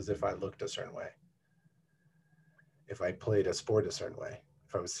to was if I looked a certain way, if I played a sport a certain way,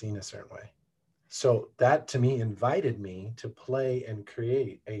 if I was seen a certain way. So that to me invited me to play and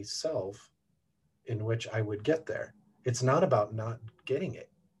create a self in which I would get there. It's not about not getting it.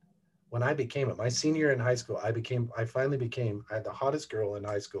 When I became it, my senior year in high school, I finally became, I had the hottest girl in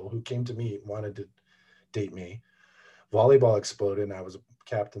high school who came to me, wanted to date me. Volleyball exploded, and I was a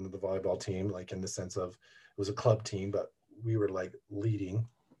captain of the volleyball team, like in the sense of it was a club team, but we were like leading.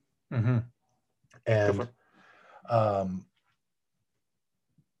 Mm-hmm. Go for And it. um,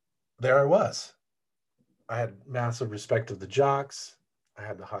 there I was. I had massive respect of the jocks. I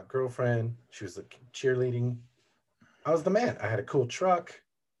had the hot girlfriend. She was the cheerleading. I was the man. I had a cool truck.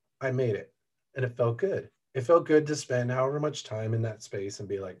 I made it. And it felt good. It felt good to spend however much time in that space and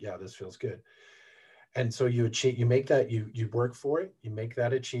be like, yeah, this feels good. And so you achieve, you make that, you work for it, you make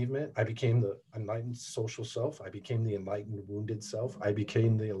that achievement. I became the enlightened social self. I became the enlightened wounded self. I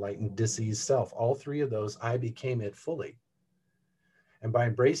became the enlightened diseased self. All three of those, I became it fully. And by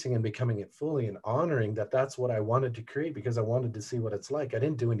embracing and becoming it fully and honoring that that's what I wanted to create because I wanted to see what it's like. I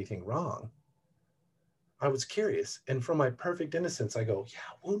didn't do anything wrong. I was curious. And from my perfect innocence, I go, yeah,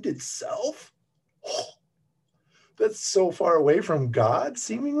 wounded self? Oh, that's so far away from God,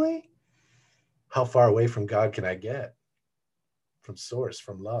 seemingly. How far away from God can I get? From source,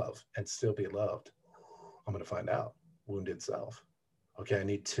 from love, and still be loved? I'm going to find out. Wounded self. Okay, I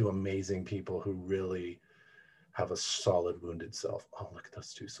need two amazing people who really have a solid wounded self. Oh, look at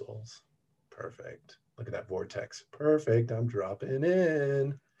those two souls. Perfect. Look at that vortex. Perfect. I'm dropping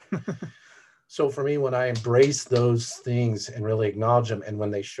in. So for me, when I embrace those things and really acknowledge them, and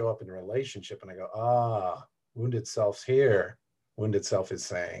when they show up in a relationship, and I go, wounded self's here. Wounded self is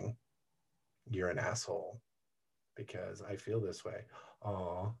saying, you're an asshole because I feel this way.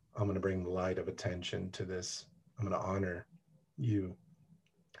 Oh, I'm going to bring the light of attention to this. I'm going to honor you.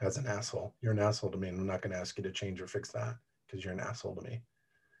 as an asshole. You're an asshole to me, and I'm not going to ask you to change or fix that because you're an asshole to me.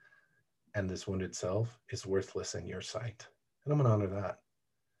 And this wounded self is worthless in your sight. And I'm going to honor that.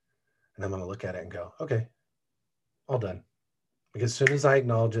 And I'm going to look at it and go, okay, all done. Because as soon as I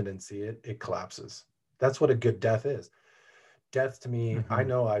acknowledge it and see it, it collapses. That's what a good death is. Death to me, I Mm-hmm.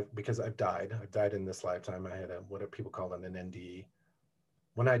 know because I've died. I've died in this lifetime. I had what people call an NDE.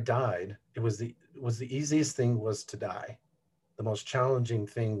 When I died, it was the easiest thing was to die. The most challenging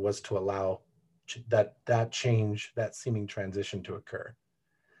thing was to allow that change, that seeming transition to occur.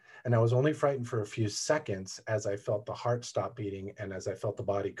 And I was only frightened for a few seconds as I felt the heart stop beating and as I felt the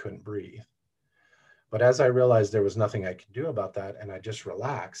body couldn't breathe. But as I realized there was nothing I could do about that and I just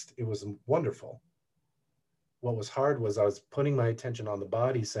relaxed, it was wonderful. What was hard was I was putting my attention on the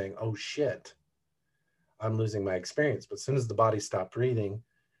body saying, oh shit, I'm losing my experience. But as soon as the body stopped breathing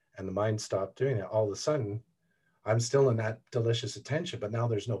and the mind stopped doing it, all of a sudden I'm still in that delicious attention, but now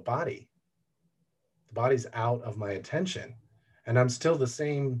there's no body. The body's out of my attention and I'm still the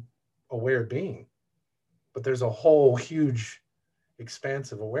same aware being, but there's a whole huge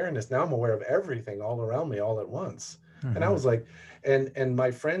expansive awareness. Now I'm aware of everything all around me all at once. And I Mm-hmm. was like, and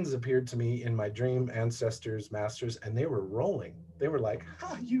my friends appeared to me in my dream, ancestors, masters, and they were rolling. They were like,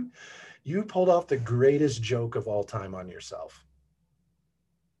 oh, you pulled off the greatest joke of all time on yourself.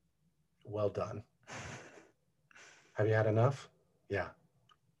 Well done. Have you had enough? Yeah,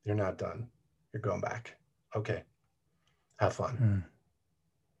 you're not done. You're going back. Okay, have fun. Mm.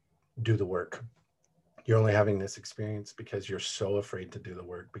 Do the work. You're only having this experience because you're so afraid to do the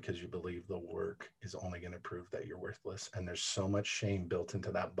work because you believe the work is only going to prove that you're worthless. And there's so much shame built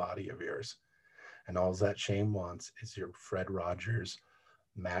into that body of yours. And all that shame wants is your Fred Rogers,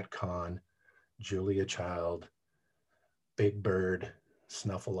 Matt Kahn, Julia Child, Big Bird,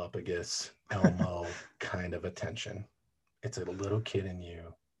 Snuffleupagus, Elmo kind of attention. It's a little kid in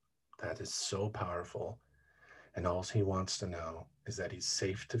you that is so powerful. And all he wants to know is that he's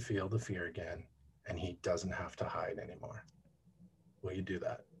safe to feel the fear again and he doesn't have to hide anymore. Will you do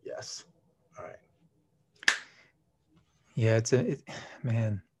that? Yes. All right. Yeah,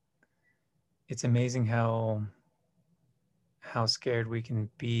 man, it's amazing how scared we can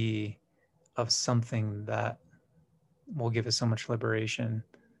be of something that will give us so much liberation,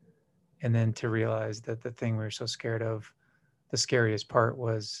 and then to realize that the thing we were so scared of, the scariest part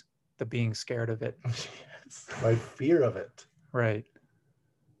was the being scared of it. Yes. My fear of it. Right.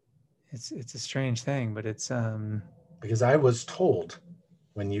 It's a strange thing, but it's. Because I was told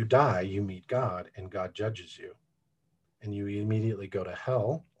when you die, you meet God and God judges you and you immediately go to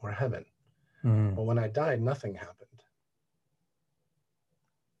hell or heaven. Mm, But when I died, nothing happened.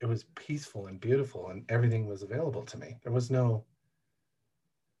 It was peaceful and beautiful and everything was available to me. There was no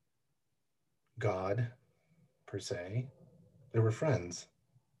God per se. There were friends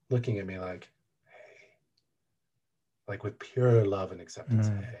looking at me like, hey, like with pure love and acceptance.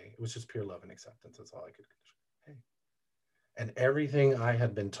 mm, Hey, it was just pure love and acceptance. That's all I could. Hey, and everything I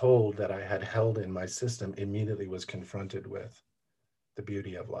had been told that I had held in my system immediately was confronted with the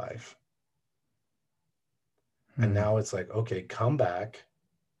beauty of life. And mm, now it's like, okay, come back.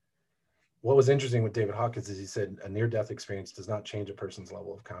 What was interesting with David Hawkins is he said a near death experience does not change a person's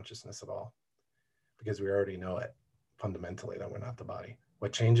level of consciousness at all because we already know it fundamentally that we're not the body.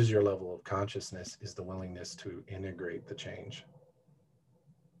 What changes your level of consciousness is the willingness to integrate the change,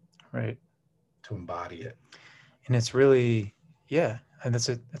 right. to embody it. And it's really, yeah, and that's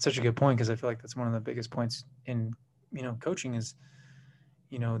such a good point, because I feel like that's one of the biggest points in coaching is,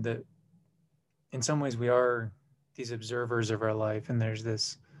 that in some ways we are these observers of our life, and there is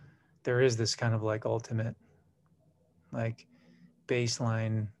this kind of like ultimate, like,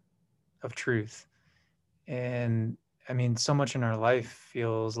 baseline of truth. And I mean, so much in our life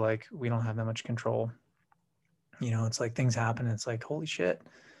feels like we don't have that much control. It's like things happen and it's like, holy shit,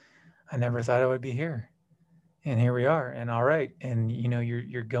 I never thought I would be here. And here we are. And all right. And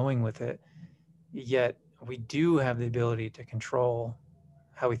you're going with it. Yet we do have the ability to control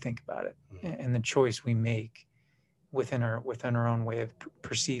how we think about it, Mm. and the choice we make within our own way of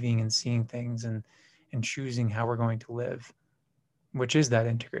perceiving and seeing things, and choosing how we're going to live, which is that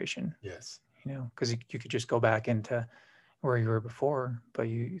integration. Yes. Because you could just go back into where you were before, but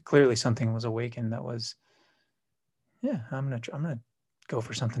you clearly something was awakened that was, yeah, I'm gonna go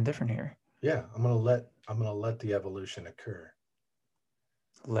for something different here. Yeah, I'm gonna let the evolution occur.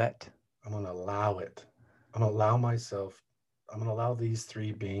 Let. I'm gonna allow it. I'm gonna allow myself, I'm gonna allow these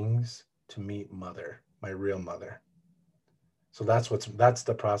three beings to meet mother, my real mother. So that's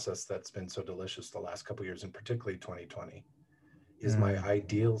the process that's been so delicious the last couple of years, and particularly 2020, is my Mm,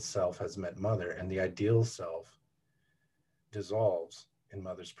 ideal self has met mother, and the ideal self dissolves in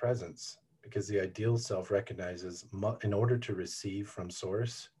mother's presence, because the ideal self recognizes in order to receive from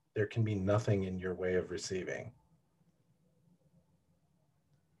source, there can be nothing in your way of receiving.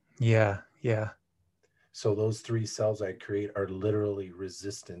 Yeah. Yeah. So those three selves I create are literally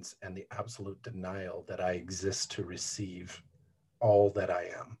resistance and the absolute denial that I exist to receive all that I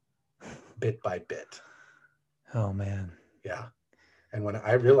am, bit by bit. Oh man. Yeah. And when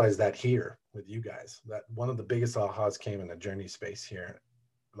I realized that here with you guys, that one of the biggest ahas came in the journey space here,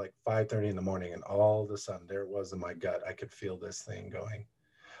 like 5:30 in the morning, and all of a sudden there it was in my gut. I could feel this thing going.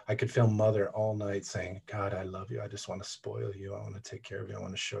 I could feel mother all night saying, God, I love you. I just want to spoil you. I want to take care of you. I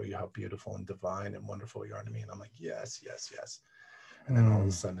want to show you how beautiful and divine and wonderful you are to me. And I'm like, yes, yes, yes. And then all of a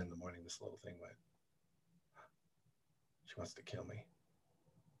Mm. sudden in the morning, this little thing went, she wants to kill me.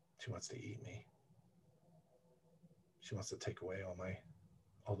 She wants to eat me. She wants to take away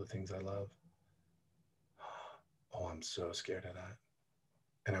all the things I love. Oh, I'm so scared of that.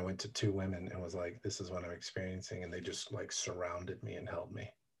 And I went to two women and was like, this is what I'm experiencing. And they just like surrounded me and held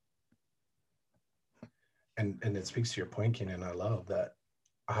me. And it speaks to your point, Keenan. I love that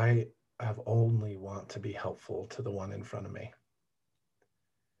I have only want to be helpful to the one in front of me,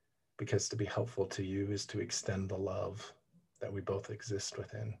 because to be helpful to you is to extend the love that we both exist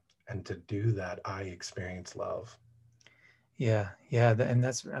within. And to do that, I experience love. Yeah. Yeah. And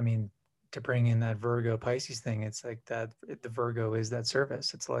that's, I mean, to bring in that Virgo Pisces thing, it's like that the Virgo is that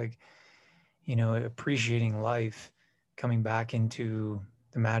service. It's like, appreciating life, coming back into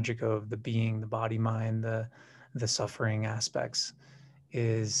the magic of the being, the body, mind, the suffering aspects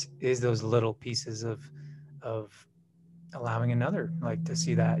is those little pieces of allowing another like to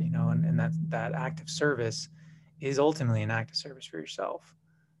see that, and that act of service is ultimately an act of service for yourself,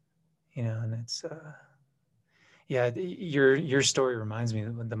 and it's yeah, your story reminds me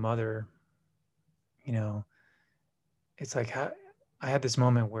of the mother, you know, it's like how I had this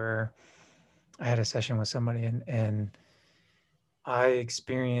moment where I had a session with somebody and I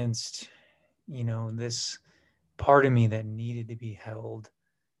experienced, this part of me that needed to be held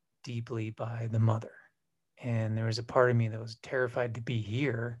deeply by the mother. And there was a part of me that was terrified to be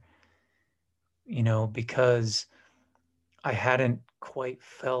here, because I hadn't quite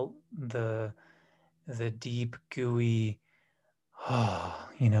felt the deep, gooey,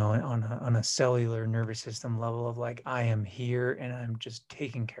 on a cellular nervous system level of like, I am here and I'm just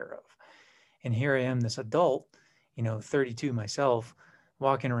taken care of. And here I am, this adult, 32 myself,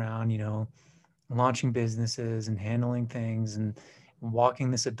 walking around, launching businesses and handling things and walking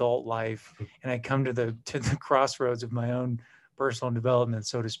this adult life. And I come to the crossroads of my own personal development,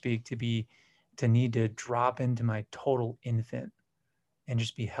 so to speak, to need to drop into my total infant and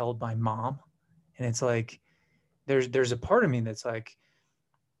just be held by mom. And it's like there's a part of me that's like,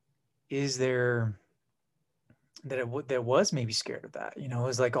 is there that was maybe scared of that? It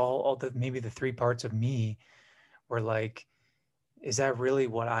was like all the maybe the three parts of me were like, is that really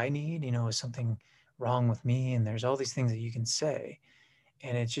what I need? Is something wrong with me? And there's all these things that you can say.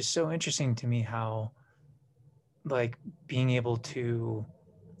 And it's just so interesting to me how like being able to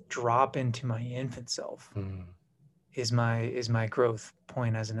drop into my infant self Mm, is my growth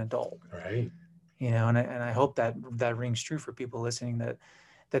point as an adult. right. And I hope that rings true for people listening,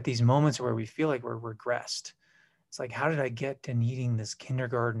 that these moments where we feel like we're regressed, it's like, how did I get to needing this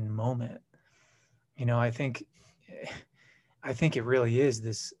kindergarten moment? I think it really is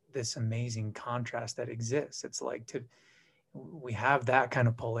this amazing contrast that exists. It's like we have that kind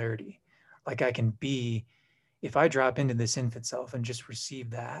of polarity. Like I can be, if I drop into this infant self and just receive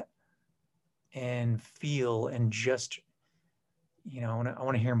that and feel and just, I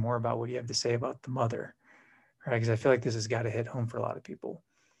want to hear more about what you have to say about the mother, right? Because I feel like this has got to hit home for a lot of people.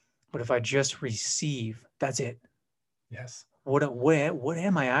 But if I just receive, that's it. Yes. What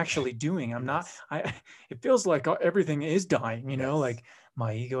am I actually doing? I'm not, Yes. it feels like everything is dying, Yes. like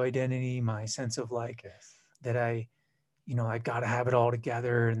my ego identity, my sense of like Yes. that I got to have it all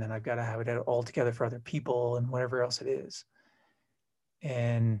together, and then I've got to have it all together for other people and whatever else it is.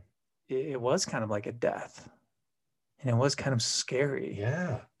 And it was kind of like a death, and it was kind of scary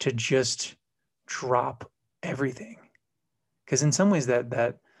Yeah. to just drop everything. Because in some ways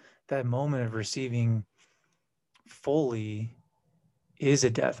that moment of receiving fully is a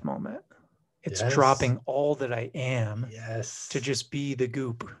death moment. It's Yes. dropping all that I am to Yes. just be the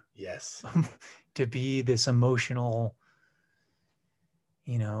goop, Yes. to be this emotional,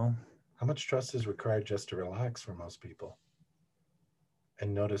 you know. How much trust is required just to relax for most people?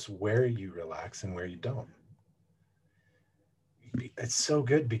 And notice where you relax and where you don't. It's so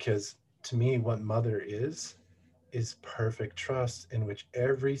good, because to me, what mother is perfect trust, in which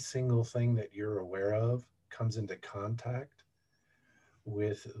every single thing that you're aware of comes into contact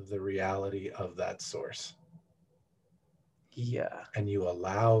with the reality of that source. Yeah. And you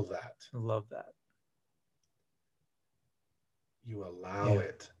allow that. Love that. You allow Yeah.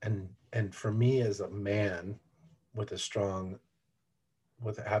 it. And for me as a man with a strong,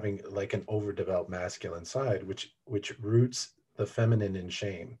 with having like an overdeveloped masculine side, which roots the feminine in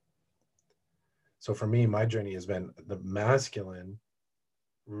shame. So for me, my journey has been the masculine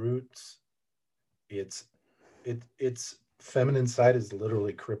roots its its feminine side is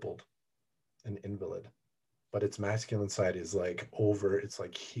literally crippled, an invalid, but its masculine side is like over, it's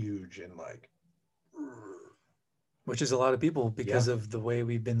like huge and like, Which is a lot of people yeah. because of the way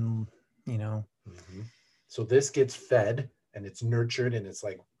we've been, you know. Mm-hmm. So this gets fed and it's nurtured and it's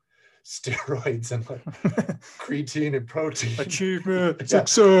like steroids and like creatine and protein. Achievement, Yeah.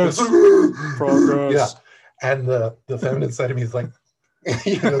 success, Yeah. progress. And the feminine side of me is like,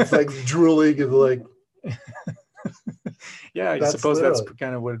 it's like drooling and like, Yeah, I that's suppose that's literally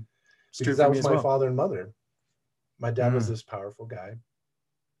kind of what it's true because for that me was as my well. father and mother. My dad was Mm. this powerful guy,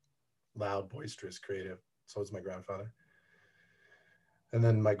 loud, boisterous, creative. So was my grandfather. And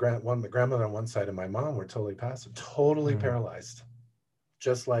then my grandmother on one side and my mom were totally passive, totally Mm. paralyzed,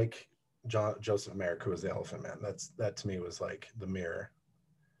 just like Joseph Merrick, who was the Elephant Man. That to me was like the mirror,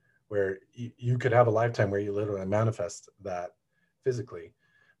 where you could have a lifetime where you literally manifest that physically,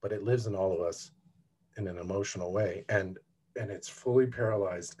 but it lives in all of us in an emotional way, and it's fully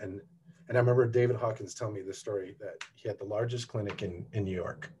paralyzed. And I remember David Hawkins telling me this story that he had the largest clinic in New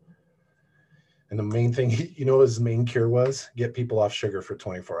York. And the main thing, his main cure was get people off sugar for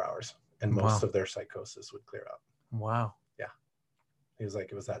 24 hours, and most Wow. of their psychosis would clear up. Wow. Yeah. He was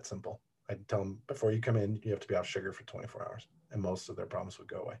like, it was that simple. I'd tell them, before you come in, you have to be off sugar for 24 hours, and most of their problems would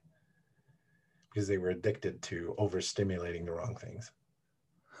go away because they were addicted to overstimulating the wrong things.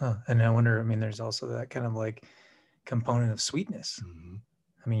 Huh. And I wonder, I mean, there's also that kind of like component of sweetness. Mm-hmm.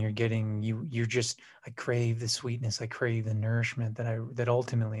 I mean, you're just, I crave the sweetness. I crave the nourishment that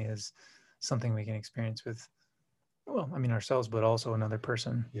ultimately is something we can experience with, well, I mean, ourselves, but also another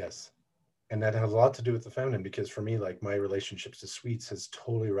person. Yes. And that has a lot to do with the feminine, because for me, like, my relationships to sweets has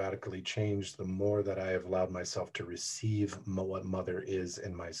totally radically changed the more that I have allowed myself to receive what mother is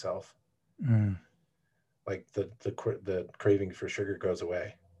in myself. Mm. Like the craving for sugar goes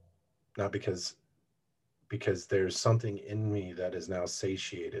away, not because there's something in me that is now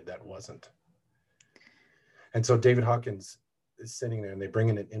satiated that wasn't. And so David Hawkins is sitting there, and they bring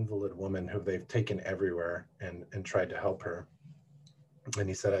in an invalid woman who they've taken everywhere and tried to help her. And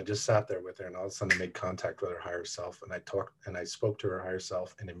he said, I just sat there with her, and all of a sudden I made contact with her higher self, and I spoke to her higher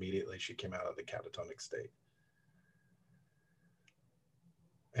self, and immediately she came out of the catatonic state.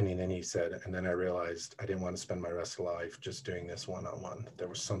 And then he said, and then I realized I didn't want to spend my rest of life just doing this one-on-one. There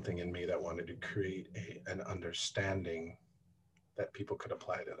was something in me that wanted to create an understanding that people could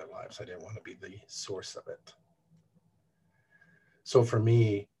apply to their lives. I didn't want to be the source of it. So for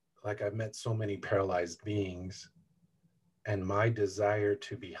me, like, I've met so many paralyzed beings, and my desire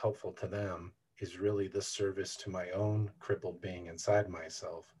to be helpful to them is really the service to my own crippled being inside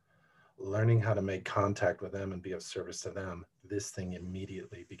myself. Learning how to make contact with them and be of service to them, this thing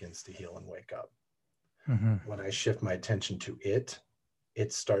immediately begins to heal and wake up. Mm-hmm. When I shift my attention to it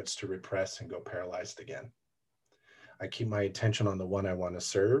starts to repress and go paralyzed again. I keep my attention on the one I want to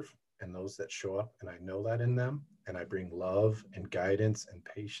serve and those that show up, and I know that in them, and I bring love and guidance and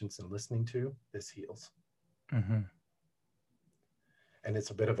patience and listening to, this heals. Mm-hmm. And it's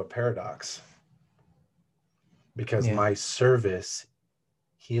a bit of a paradox, because Yeah. my service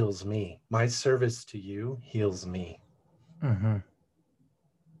heals me. My service to you heals me. Mm-hmm.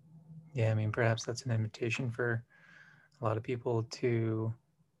 Yeah. I mean, perhaps that's an invitation for a lot of people to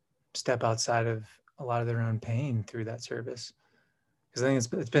step outside of a lot of their own pain through that service. Because I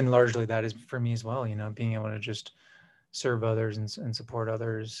think it's been largely that is for me as well. You know, being able to just serve others and support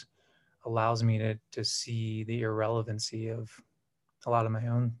others allows me to see the irrelevancy of a lot of my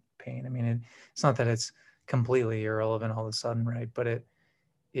own pain. I mean, it's not that it's completely irrelevant all of a sudden, right? But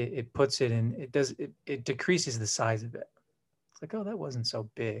it puts it in, it decreases the size of it. It's like, oh, that wasn't so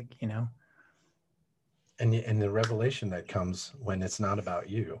big, you know? And the revelation that comes when it's not about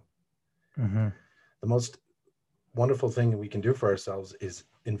you. Mm-hmm. The most wonderful thing that we can do for ourselves is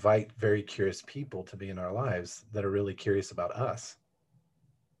invite very curious people to be in our lives that are really curious about us.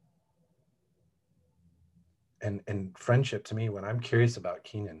 And friendship, to me, when I'm curious about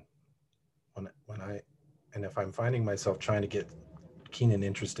Keenan, when I and if I'm finding myself trying to get Keenan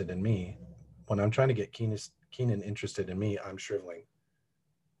interested in me, when I'm trying to get Keenan interested in me, I'm shriveling.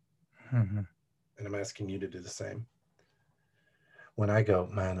 Mm-hmm. And I'm asking you to do the same. When I go,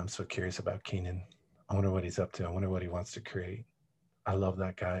 man, I'm so curious about Keenan. I wonder what he's up to. I wonder what he wants to create. I love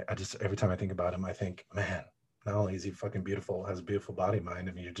that guy. I just, every time I think about him, I think, man, not only is he fucking beautiful, has a beautiful body, mind.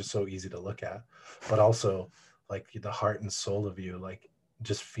 I mean, you're just so easy to look at, but also like the heart and soul of you, like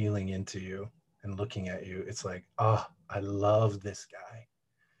just feeling into you and looking at you. It's like, oh, I love this guy.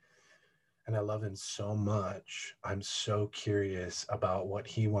 And I love him so much. I'm so curious about what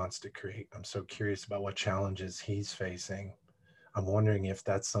he wants to create. I'm so curious about what challenges he's facing. I'm wondering if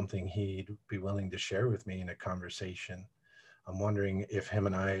that's something he'd be willing to share with me in a conversation. I'm wondering if him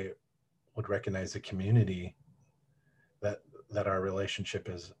and I would recognize a community that our relationship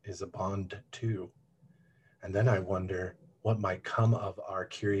is a bond to. And then I wonder what might come of our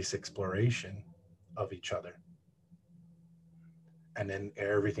curious exploration of each other. And then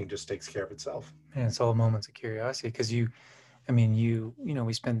everything just takes care of itself. And it's all moments of curiosity because I mean,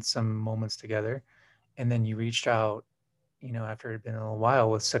 we spent some moments together and then you reached out, after it had been a little while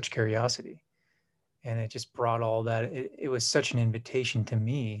with such curiosity. And it just brought all that. It was such an invitation to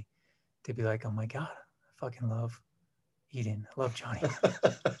me to be like, oh my God, I fucking love Eidon. I love Johnny.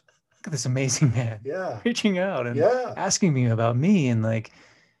 Look at this amazing man Yeah. reaching out and Yeah. asking me about me and like,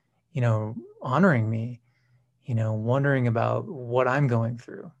 honoring me, wondering about what I'm going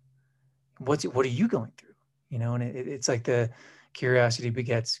through. What are you going through? And it's like the curiosity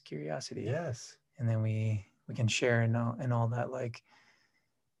begets curiosity. Yes. And then we can share and all that, like,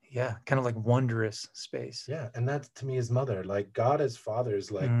 yeah, kind of like wondrous space. Yeah. And that to me is mother. Like God as father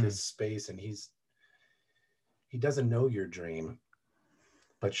is like this space, and he doesn't know your dream.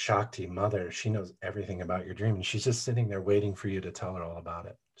 But Shakti, mother, she knows everything about your dream, and she's just sitting there waiting for you to tell her all about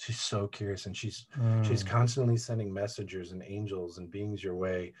it. She's so curious, and she's constantly sending messengers and angels and beings your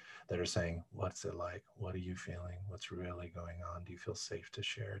way that are saying, "What's it like? What are you feeling? What's really going on? Do you feel safe to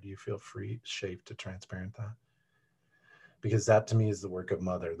share? Do you feel free, safe to transparent that?" Because that to me is the work of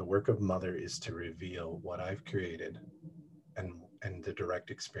mother. The work of mother is to reveal what I've created and the direct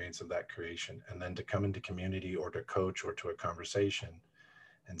experience of that creation, and then to come into community or to coach or to a conversation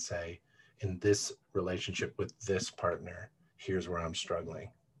and say, in this relationship with this partner, here's where I'm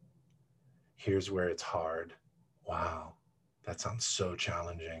struggling. Here's where it's hard. Wow, that sounds so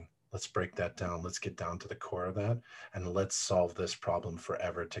challenging. Let's break that down. Let's get down to the core of that, and let's solve this problem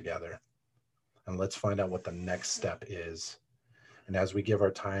forever together. And let's find out what the next step is. And as we give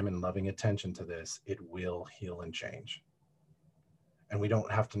our time and loving attention to this, it will heal and change. And we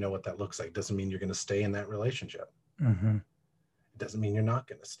don't have to know what that looks like. Doesn't mean you're going to stay in that relationship. Mm-hmm. It doesn't mean you're not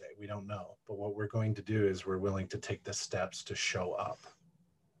going to stay. We don't know. But what we're going to do is we're willing to take the steps to show up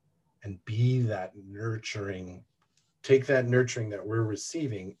and be that nurturing, take that nurturing that we're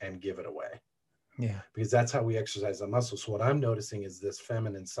receiving and give it away. Yeah. Because that's how we exercise the muscle. So what I'm noticing is this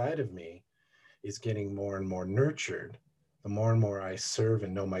feminine side of me is getting more and more nurtured. The more and more I serve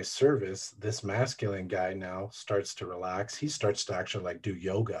and know my service, this masculine guy now starts to relax. He starts to actually like do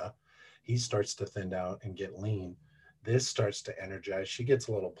yoga. He starts to thin out and get lean. This starts to energize. She gets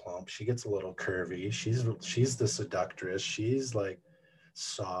a little plump. She gets a little curvy. She's the seductress. She's like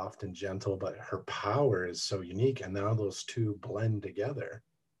soft and gentle, but her power is so unique. And now those two blend together.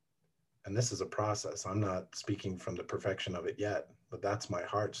 And this is a process. I'm not speaking from the perfection of it yet, but that's my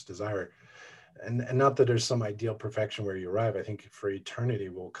heart's desire. And not that there's some ideal perfection where you arrive. I think for eternity,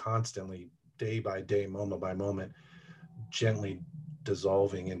 we'll constantly, day by day, moment by moment, gently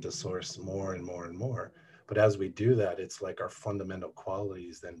dissolving into source more and more and more. But as we do that, it's like our fundamental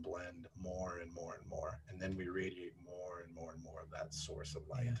qualities then blend more and more and more. And then we radiate more and more and more of that source of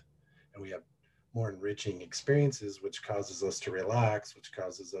light. Yeah. And we have more enriching experiences, which causes us to relax, which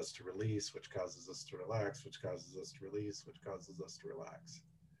causes us to release, which causes us to relax, which causes us to release, which causes us to relax.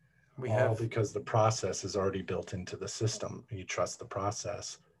 We All have, because the process is already built into the system. You trust the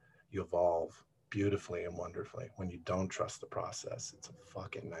process, you evolve beautifully and wonderfully. When you don't trust the process, it's a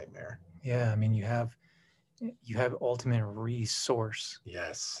fucking nightmare. yeah. I mean, you have ultimate resource.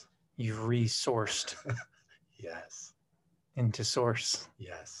 Yes. You've resourced Yes. into source.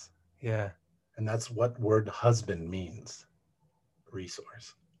 Yes. Yeah. And that's what word husband means.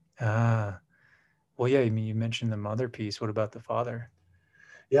 Resource. Ah. Well, yeah. I mean, you mentioned the mother piece. What about the father?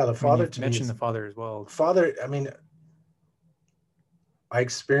 Yeah, the I mean, father you've to me mentioned is the father as well. father. I mean, I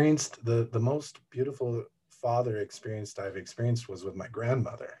experienced the most beautiful father experience I've experienced was with my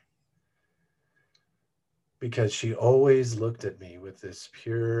grandmother, because she always looked at me with this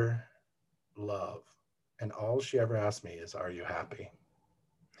pure love. And all she ever asked me is, "Are you happy?"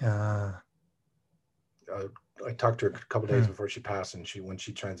 Ah. Uh, I talked to her a couple days before she passed, and when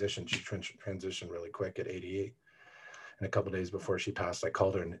she transitioned, she transitioned really quick at 88. And a couple days before she passed, I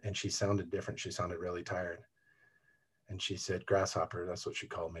called her, and she sounded different. She sounded really tired. And she said, "Grasshopper," that's what she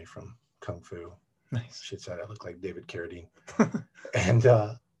called me from Kung Fu. Nice. She said I look like David Carradine. And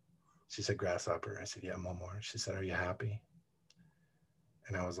she said, grasshopper. I said, yeah, one more. She said, are you happy?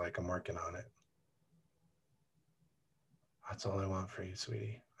 And I was like, I'm working on it. That's all I want for you,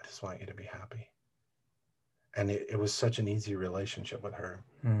 sweetie. I just want you to be happy. And it was such an easy relationship with her.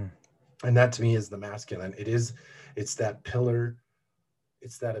 Mm. And that to me is the masculine. It's that pillar.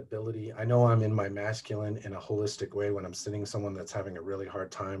 It's that ability. I know I'm in my masculine in a holistic way when I'm sitting someone that's having a really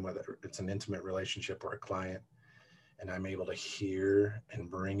hard time, whether it's an intimate relationship or a client, and I'm able to hear and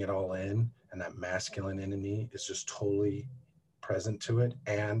bring it all in. And that masculine in me is just totally present to it,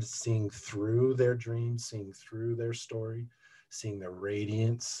 and seeing through their dreams, seeing through their story, seeing the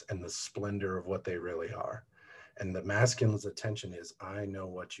radiance and the splendor of what they really are. And the masculine's attention is, I know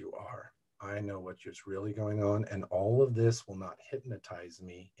what you are. I know what is really going on. And all of this will not hypnotize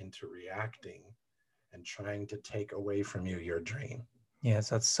me into reacting and trying to take away from you your dream. Yeah, it's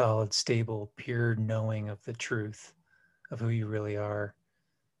that solid, stable, pure knowing of the truth of who you really are.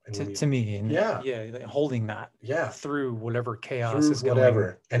 And To me, and yeah, like holding that yeah, through whatever chaos through is whatever.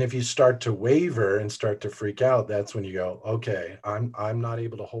 going. And if you start to waver and start to freak out, that's when you go, okay, I'm not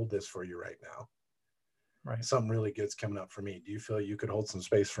able to hold this for you right now. Right. Something really good's coming up for me. Do you feel you could hold some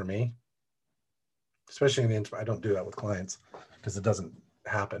space for me? Especially in the intimate, I don't do that with clients because it doesn't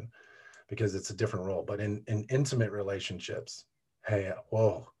happen, because it's a different role. But in intimate relationships, hey,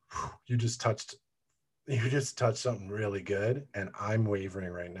 whoa, you just touched something really good, and I'm wavering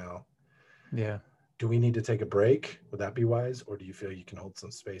right now. Yeah. Do we need to take a break? Would that be wise? Or do you feel you can hold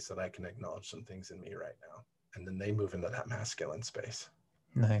some space that I can acknowledge some things in me right now? And then they move into that masculine space.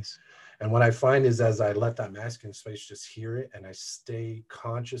 Nice. And what I find is, as I let that masculine space just hear it, and I stay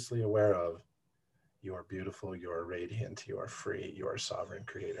consciously aware of, you are beautiful, you are radiant, you are free, you are sovereign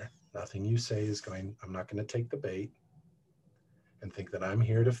creator. Nothing you say is going, I'm not going to take the bait and think that I'm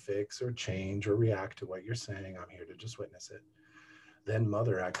here to fix or change or react to what you're saying. I'm here to just witness it. Then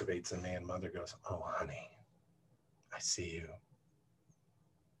mother activates in me, and mother goes, oh, honey, I see you.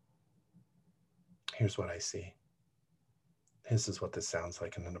 Here's what I see. This is what this sounds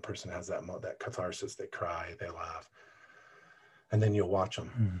like. And then the person has that catharsis. They cry, they laugh. And then you'll watch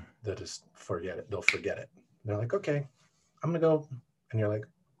them. They'll just forget it. They'll forget it. They're like, okay, I'm going to go. And you're like,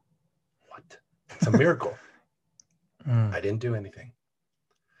 what? It's a miracle. I didn't do anything.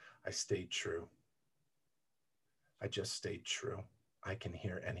 I stayed true. I just stayed true. I can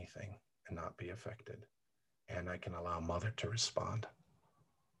hear anything and not be affected. And I can allow mother to respond.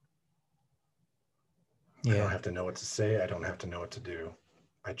 Yeah. I don't have to know what to say. I don't have to know what to do.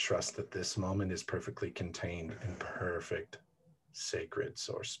 I trust that this moment is perfectly contained in perfect, sacred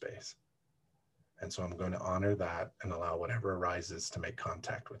source space. And so I'm going to honor that and allow whatever arises to make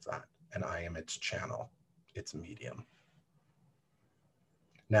contact with that. And I am its channel, its medium.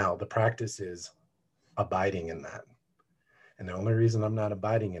 Now, the practice is abiding in that. And the only reason I'm not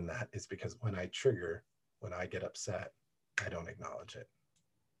abiding in that is because when I trigger, when I get upset, I don't acknowledge it.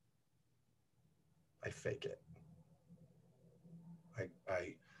 I fake it.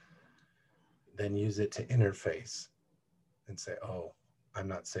 I then use it to interface and say, oh, I'm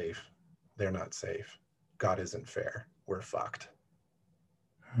not safe. They're not safe. God isn't fair. We're fucked.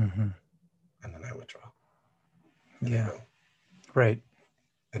 Mm-hmm. And then I withdraw. Yeah. I go. Right.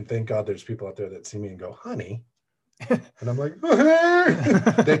 And thank God there's people out there that see me and go, honey. And I'm like,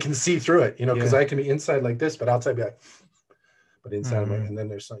 they can see through it, because I can be inside like this, but outside be like, but inside, mm-hmm. And then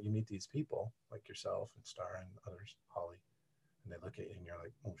you meet these people like yourself and Star and others, Holly, and they look at you and you're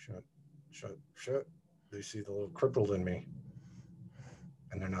like, oh, shit. They see the little crippled in me,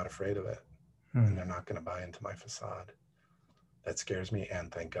 and they're not afraid of it. And they're not going to buy into my facade. That scares me.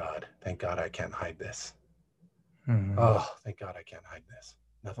 And thank God I can't hide this. Mm-hmm. Oh, thank God I can't hide this.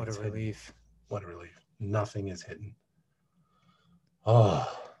 Nothing's hidden. What a relief. What a relief. Nothing is hidden.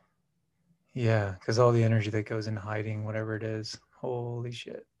 Oh. Yeah, because all the energy that goes in hiding, whatever it is, holy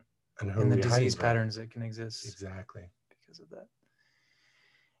shit. And the disease patterns that can exist. Exactly. Because of that.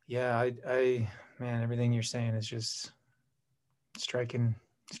 Yeah, I man, everything you're saying is just striking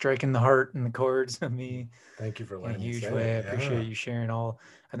the heart and the chords of me. Thank you for letting me say it. In a huge way. I appreciate you sharing all.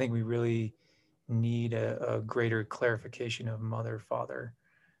 I think we really need a greater clarification of mother, father,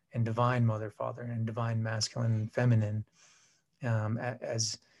 and divine mother, father, and divine masculine and feminine,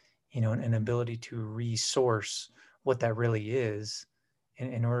 as an ability to resource what that really is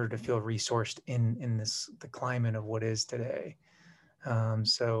in order to feel resourced in the climate of what is today.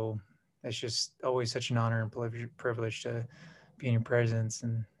 So it's just always such an honor and privilege to be in your presence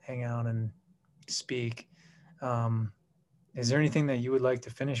and hang out and speak. Is there anything that you would like to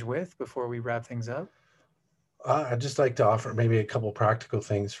finish with before we wrap things up? I'd just like to offer maybe a couple practical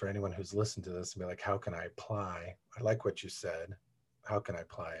things for anyone who's listened to this and be like, how can I apply? I like what you said. How can I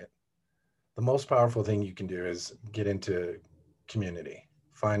apply it? The most powerful thing you can do is get into community.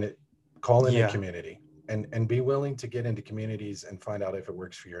 Find it, call in a Yeah. community, and be willing to get into communities and find out if it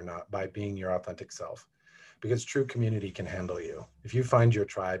works for you or not by being your authentic self. Because true community can handle you. If you find your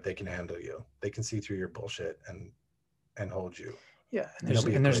tribe, they can handle you. They can see through your bullshit and hold you. Yeah. And There'll there's,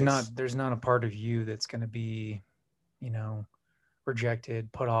 be a and there's place. not, there's not a part of you that's going to be, you know,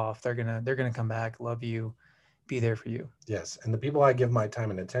 rejected, put off. They're going to come back, love you, be there for you. Yes. And the people I give my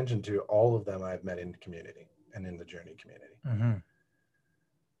time and attention to, all of them I've met in community and in the journey community. Mm-hmm.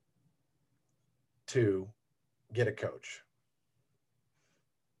 2, get a coach.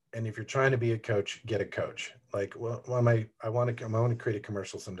 And if you're trying to be a coach, get a coach. Like, well, I want to create a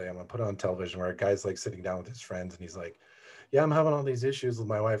commercial someday. I'm gonna put it on television where a guy's like sitting down with his friends and he's like, yeah, I'm having all these issues with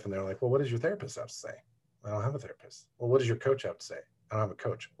my wife. And they're like, well, what does your therapist have to say? I don't have a therapist. Well, what does your coach have to say? I don't have a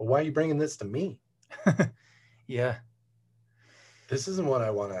coach. Well, why are you bringing this to me? Yeah. This isn't what I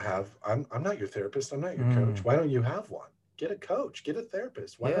want to have. I'm not your therapist. I'm not your coach. Mm. Why don't you have one? Get a coach, get a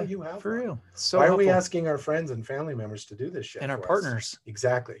therapist. Why Yeah. don't you have For one? real. It's so Why are we helpful. asking our friends and family members to do this shit And our for us? partners.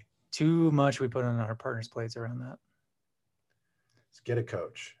 Exactly. Too much we put on our partners' plates around that. So get a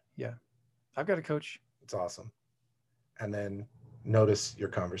coach. Yeah. I've got a coach. It's awesome. And then notice your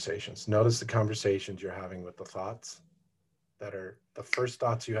conversations. Notice the conversations you're having with the thoughts that are the first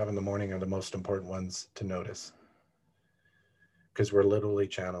thoughts you have in the morning are the most important ones to notice. Because we're literally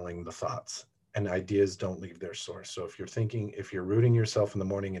channeling the thoughts, and ideas don't leave their source. So if you're rooting yourself in the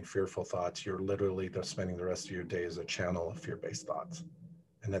morning in fearful thoughts, you're literally spending the rest of your day as a channel of fear-based thoughts.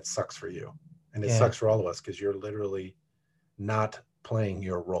 And that sucks for you. And it Yeah. sucks for all of us because you're literally not playing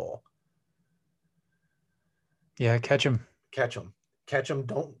your role. Yeah. Catch them. Catch them.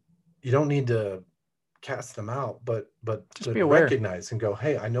 You don't need to cast them out, but Just be aware. recognize and go,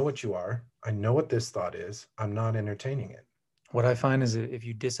 hey, I know what you are. I know what this thought is. I'm not entertaining it. What I find is that if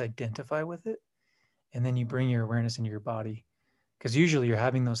you disidentify with it and then you bring your awareness into your body, because usually you're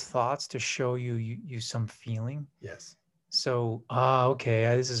having those thoughts to show you some feeling. Yes. So, okay,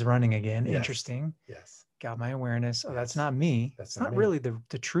 this is running again. Yes. Interesting. Yes. Got my awareness. Oh, Yes. that's not me. That's It's not not me. really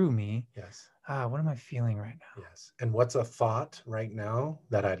the true me. Yes. What am I feeling right now? Yes. And what's a thought right now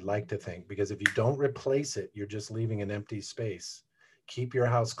that I'd like to think? Because if you don't replace it, you're just leaving an empty space. Keep your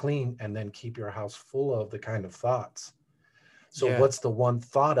house clean and then keep your house full of the kind of thoughts. So Yeah. what's the one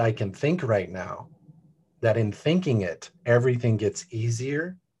thought I can think right now that in thinking it, everything gets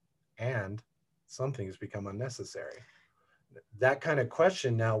easier and some things become unnecessary? That kind of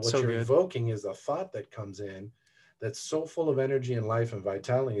question now, what So you're good. invoking is a thought that comes in that's so full of energy and life and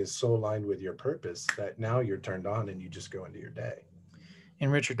vitality, is so aligned with your purpose that now you're turned on and you just go into your day.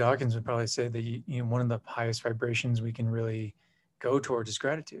 And Richard Dawkins would probably say that one of the highest vibrations we can really go towards is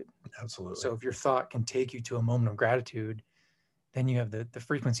gratitude. Absolutely. So if your thought can take you to a moment of gratitude, then you have the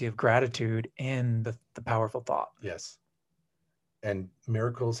frequency of gratitude and the powerful thought. Yes. And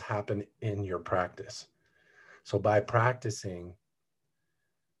miracles happen in your practice. So by practicing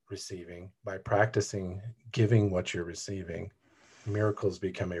receiving, by practicing giving what you're receiving, miracles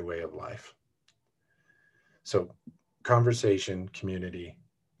become a way of life. So conversation, community,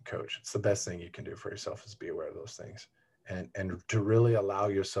 coach, it's the best thing you can do for yourself is be aware of those things and to really allow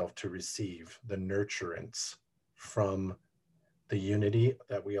yourself to receive the nurturance from the unity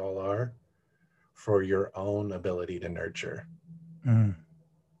that we all are for your own ability to nurture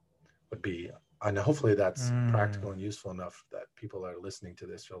would be, and hopefully that's practical and useful enough that people that are listening to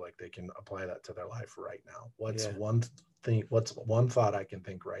this feel like they can apply that to their life right now. What's one thought I can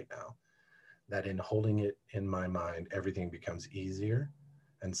think right now that in holding it in my mind, everything becomes easier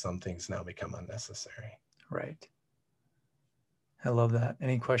and some things now become unnecessary. Right. I love that.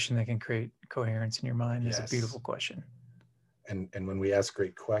 Any question that can create coherence in your mind is a beautiful question. And when we ask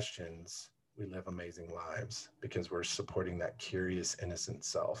great questions, we live amazing lives because we're supporting that curious, innocent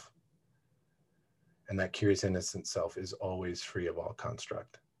self. And that curious, innocent self is always free of all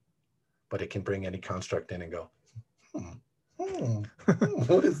construct. But it can bring any construct in and go,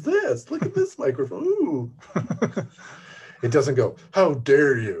 what is this? Look at this microphone. Ooh. It doesn't go, how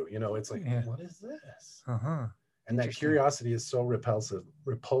dare you? It's like, what is this? And that curiosity is so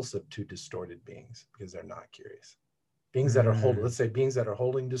repulsive to distorted beings because they're not curious. Beings that are beings that are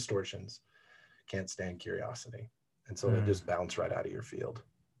holding distortions can't stand curiosity. And so they just bounce right out of your field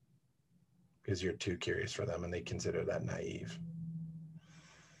because you're too curious for them and they consider that naive.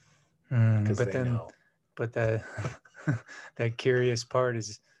 But that curious part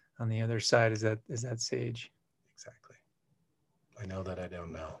is on the other side is that sage. Exactly. I know that I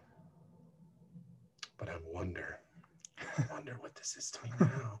don't know, but I wonder what this is to me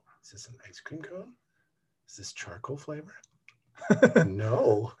now. Is this an ice cream cone? Is this charcoal flavor?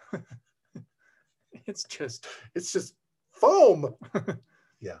 No. It's just foam.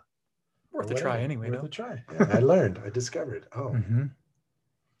 Yeah. Worth a try anyway. Worth a try. Yeah, I learned. I discovered. Oh. Mm-hmm.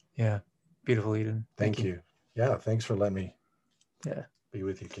 Yeah. Beautiful, Eidon. Thank you. Yeah. Thanks for letting me be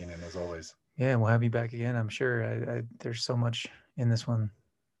with you, Keenan, as always. Yeah. We'll have you back again. I'm sure there's so much in this one.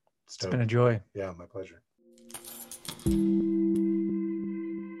 It's been a joy. Yeah. My pleasure.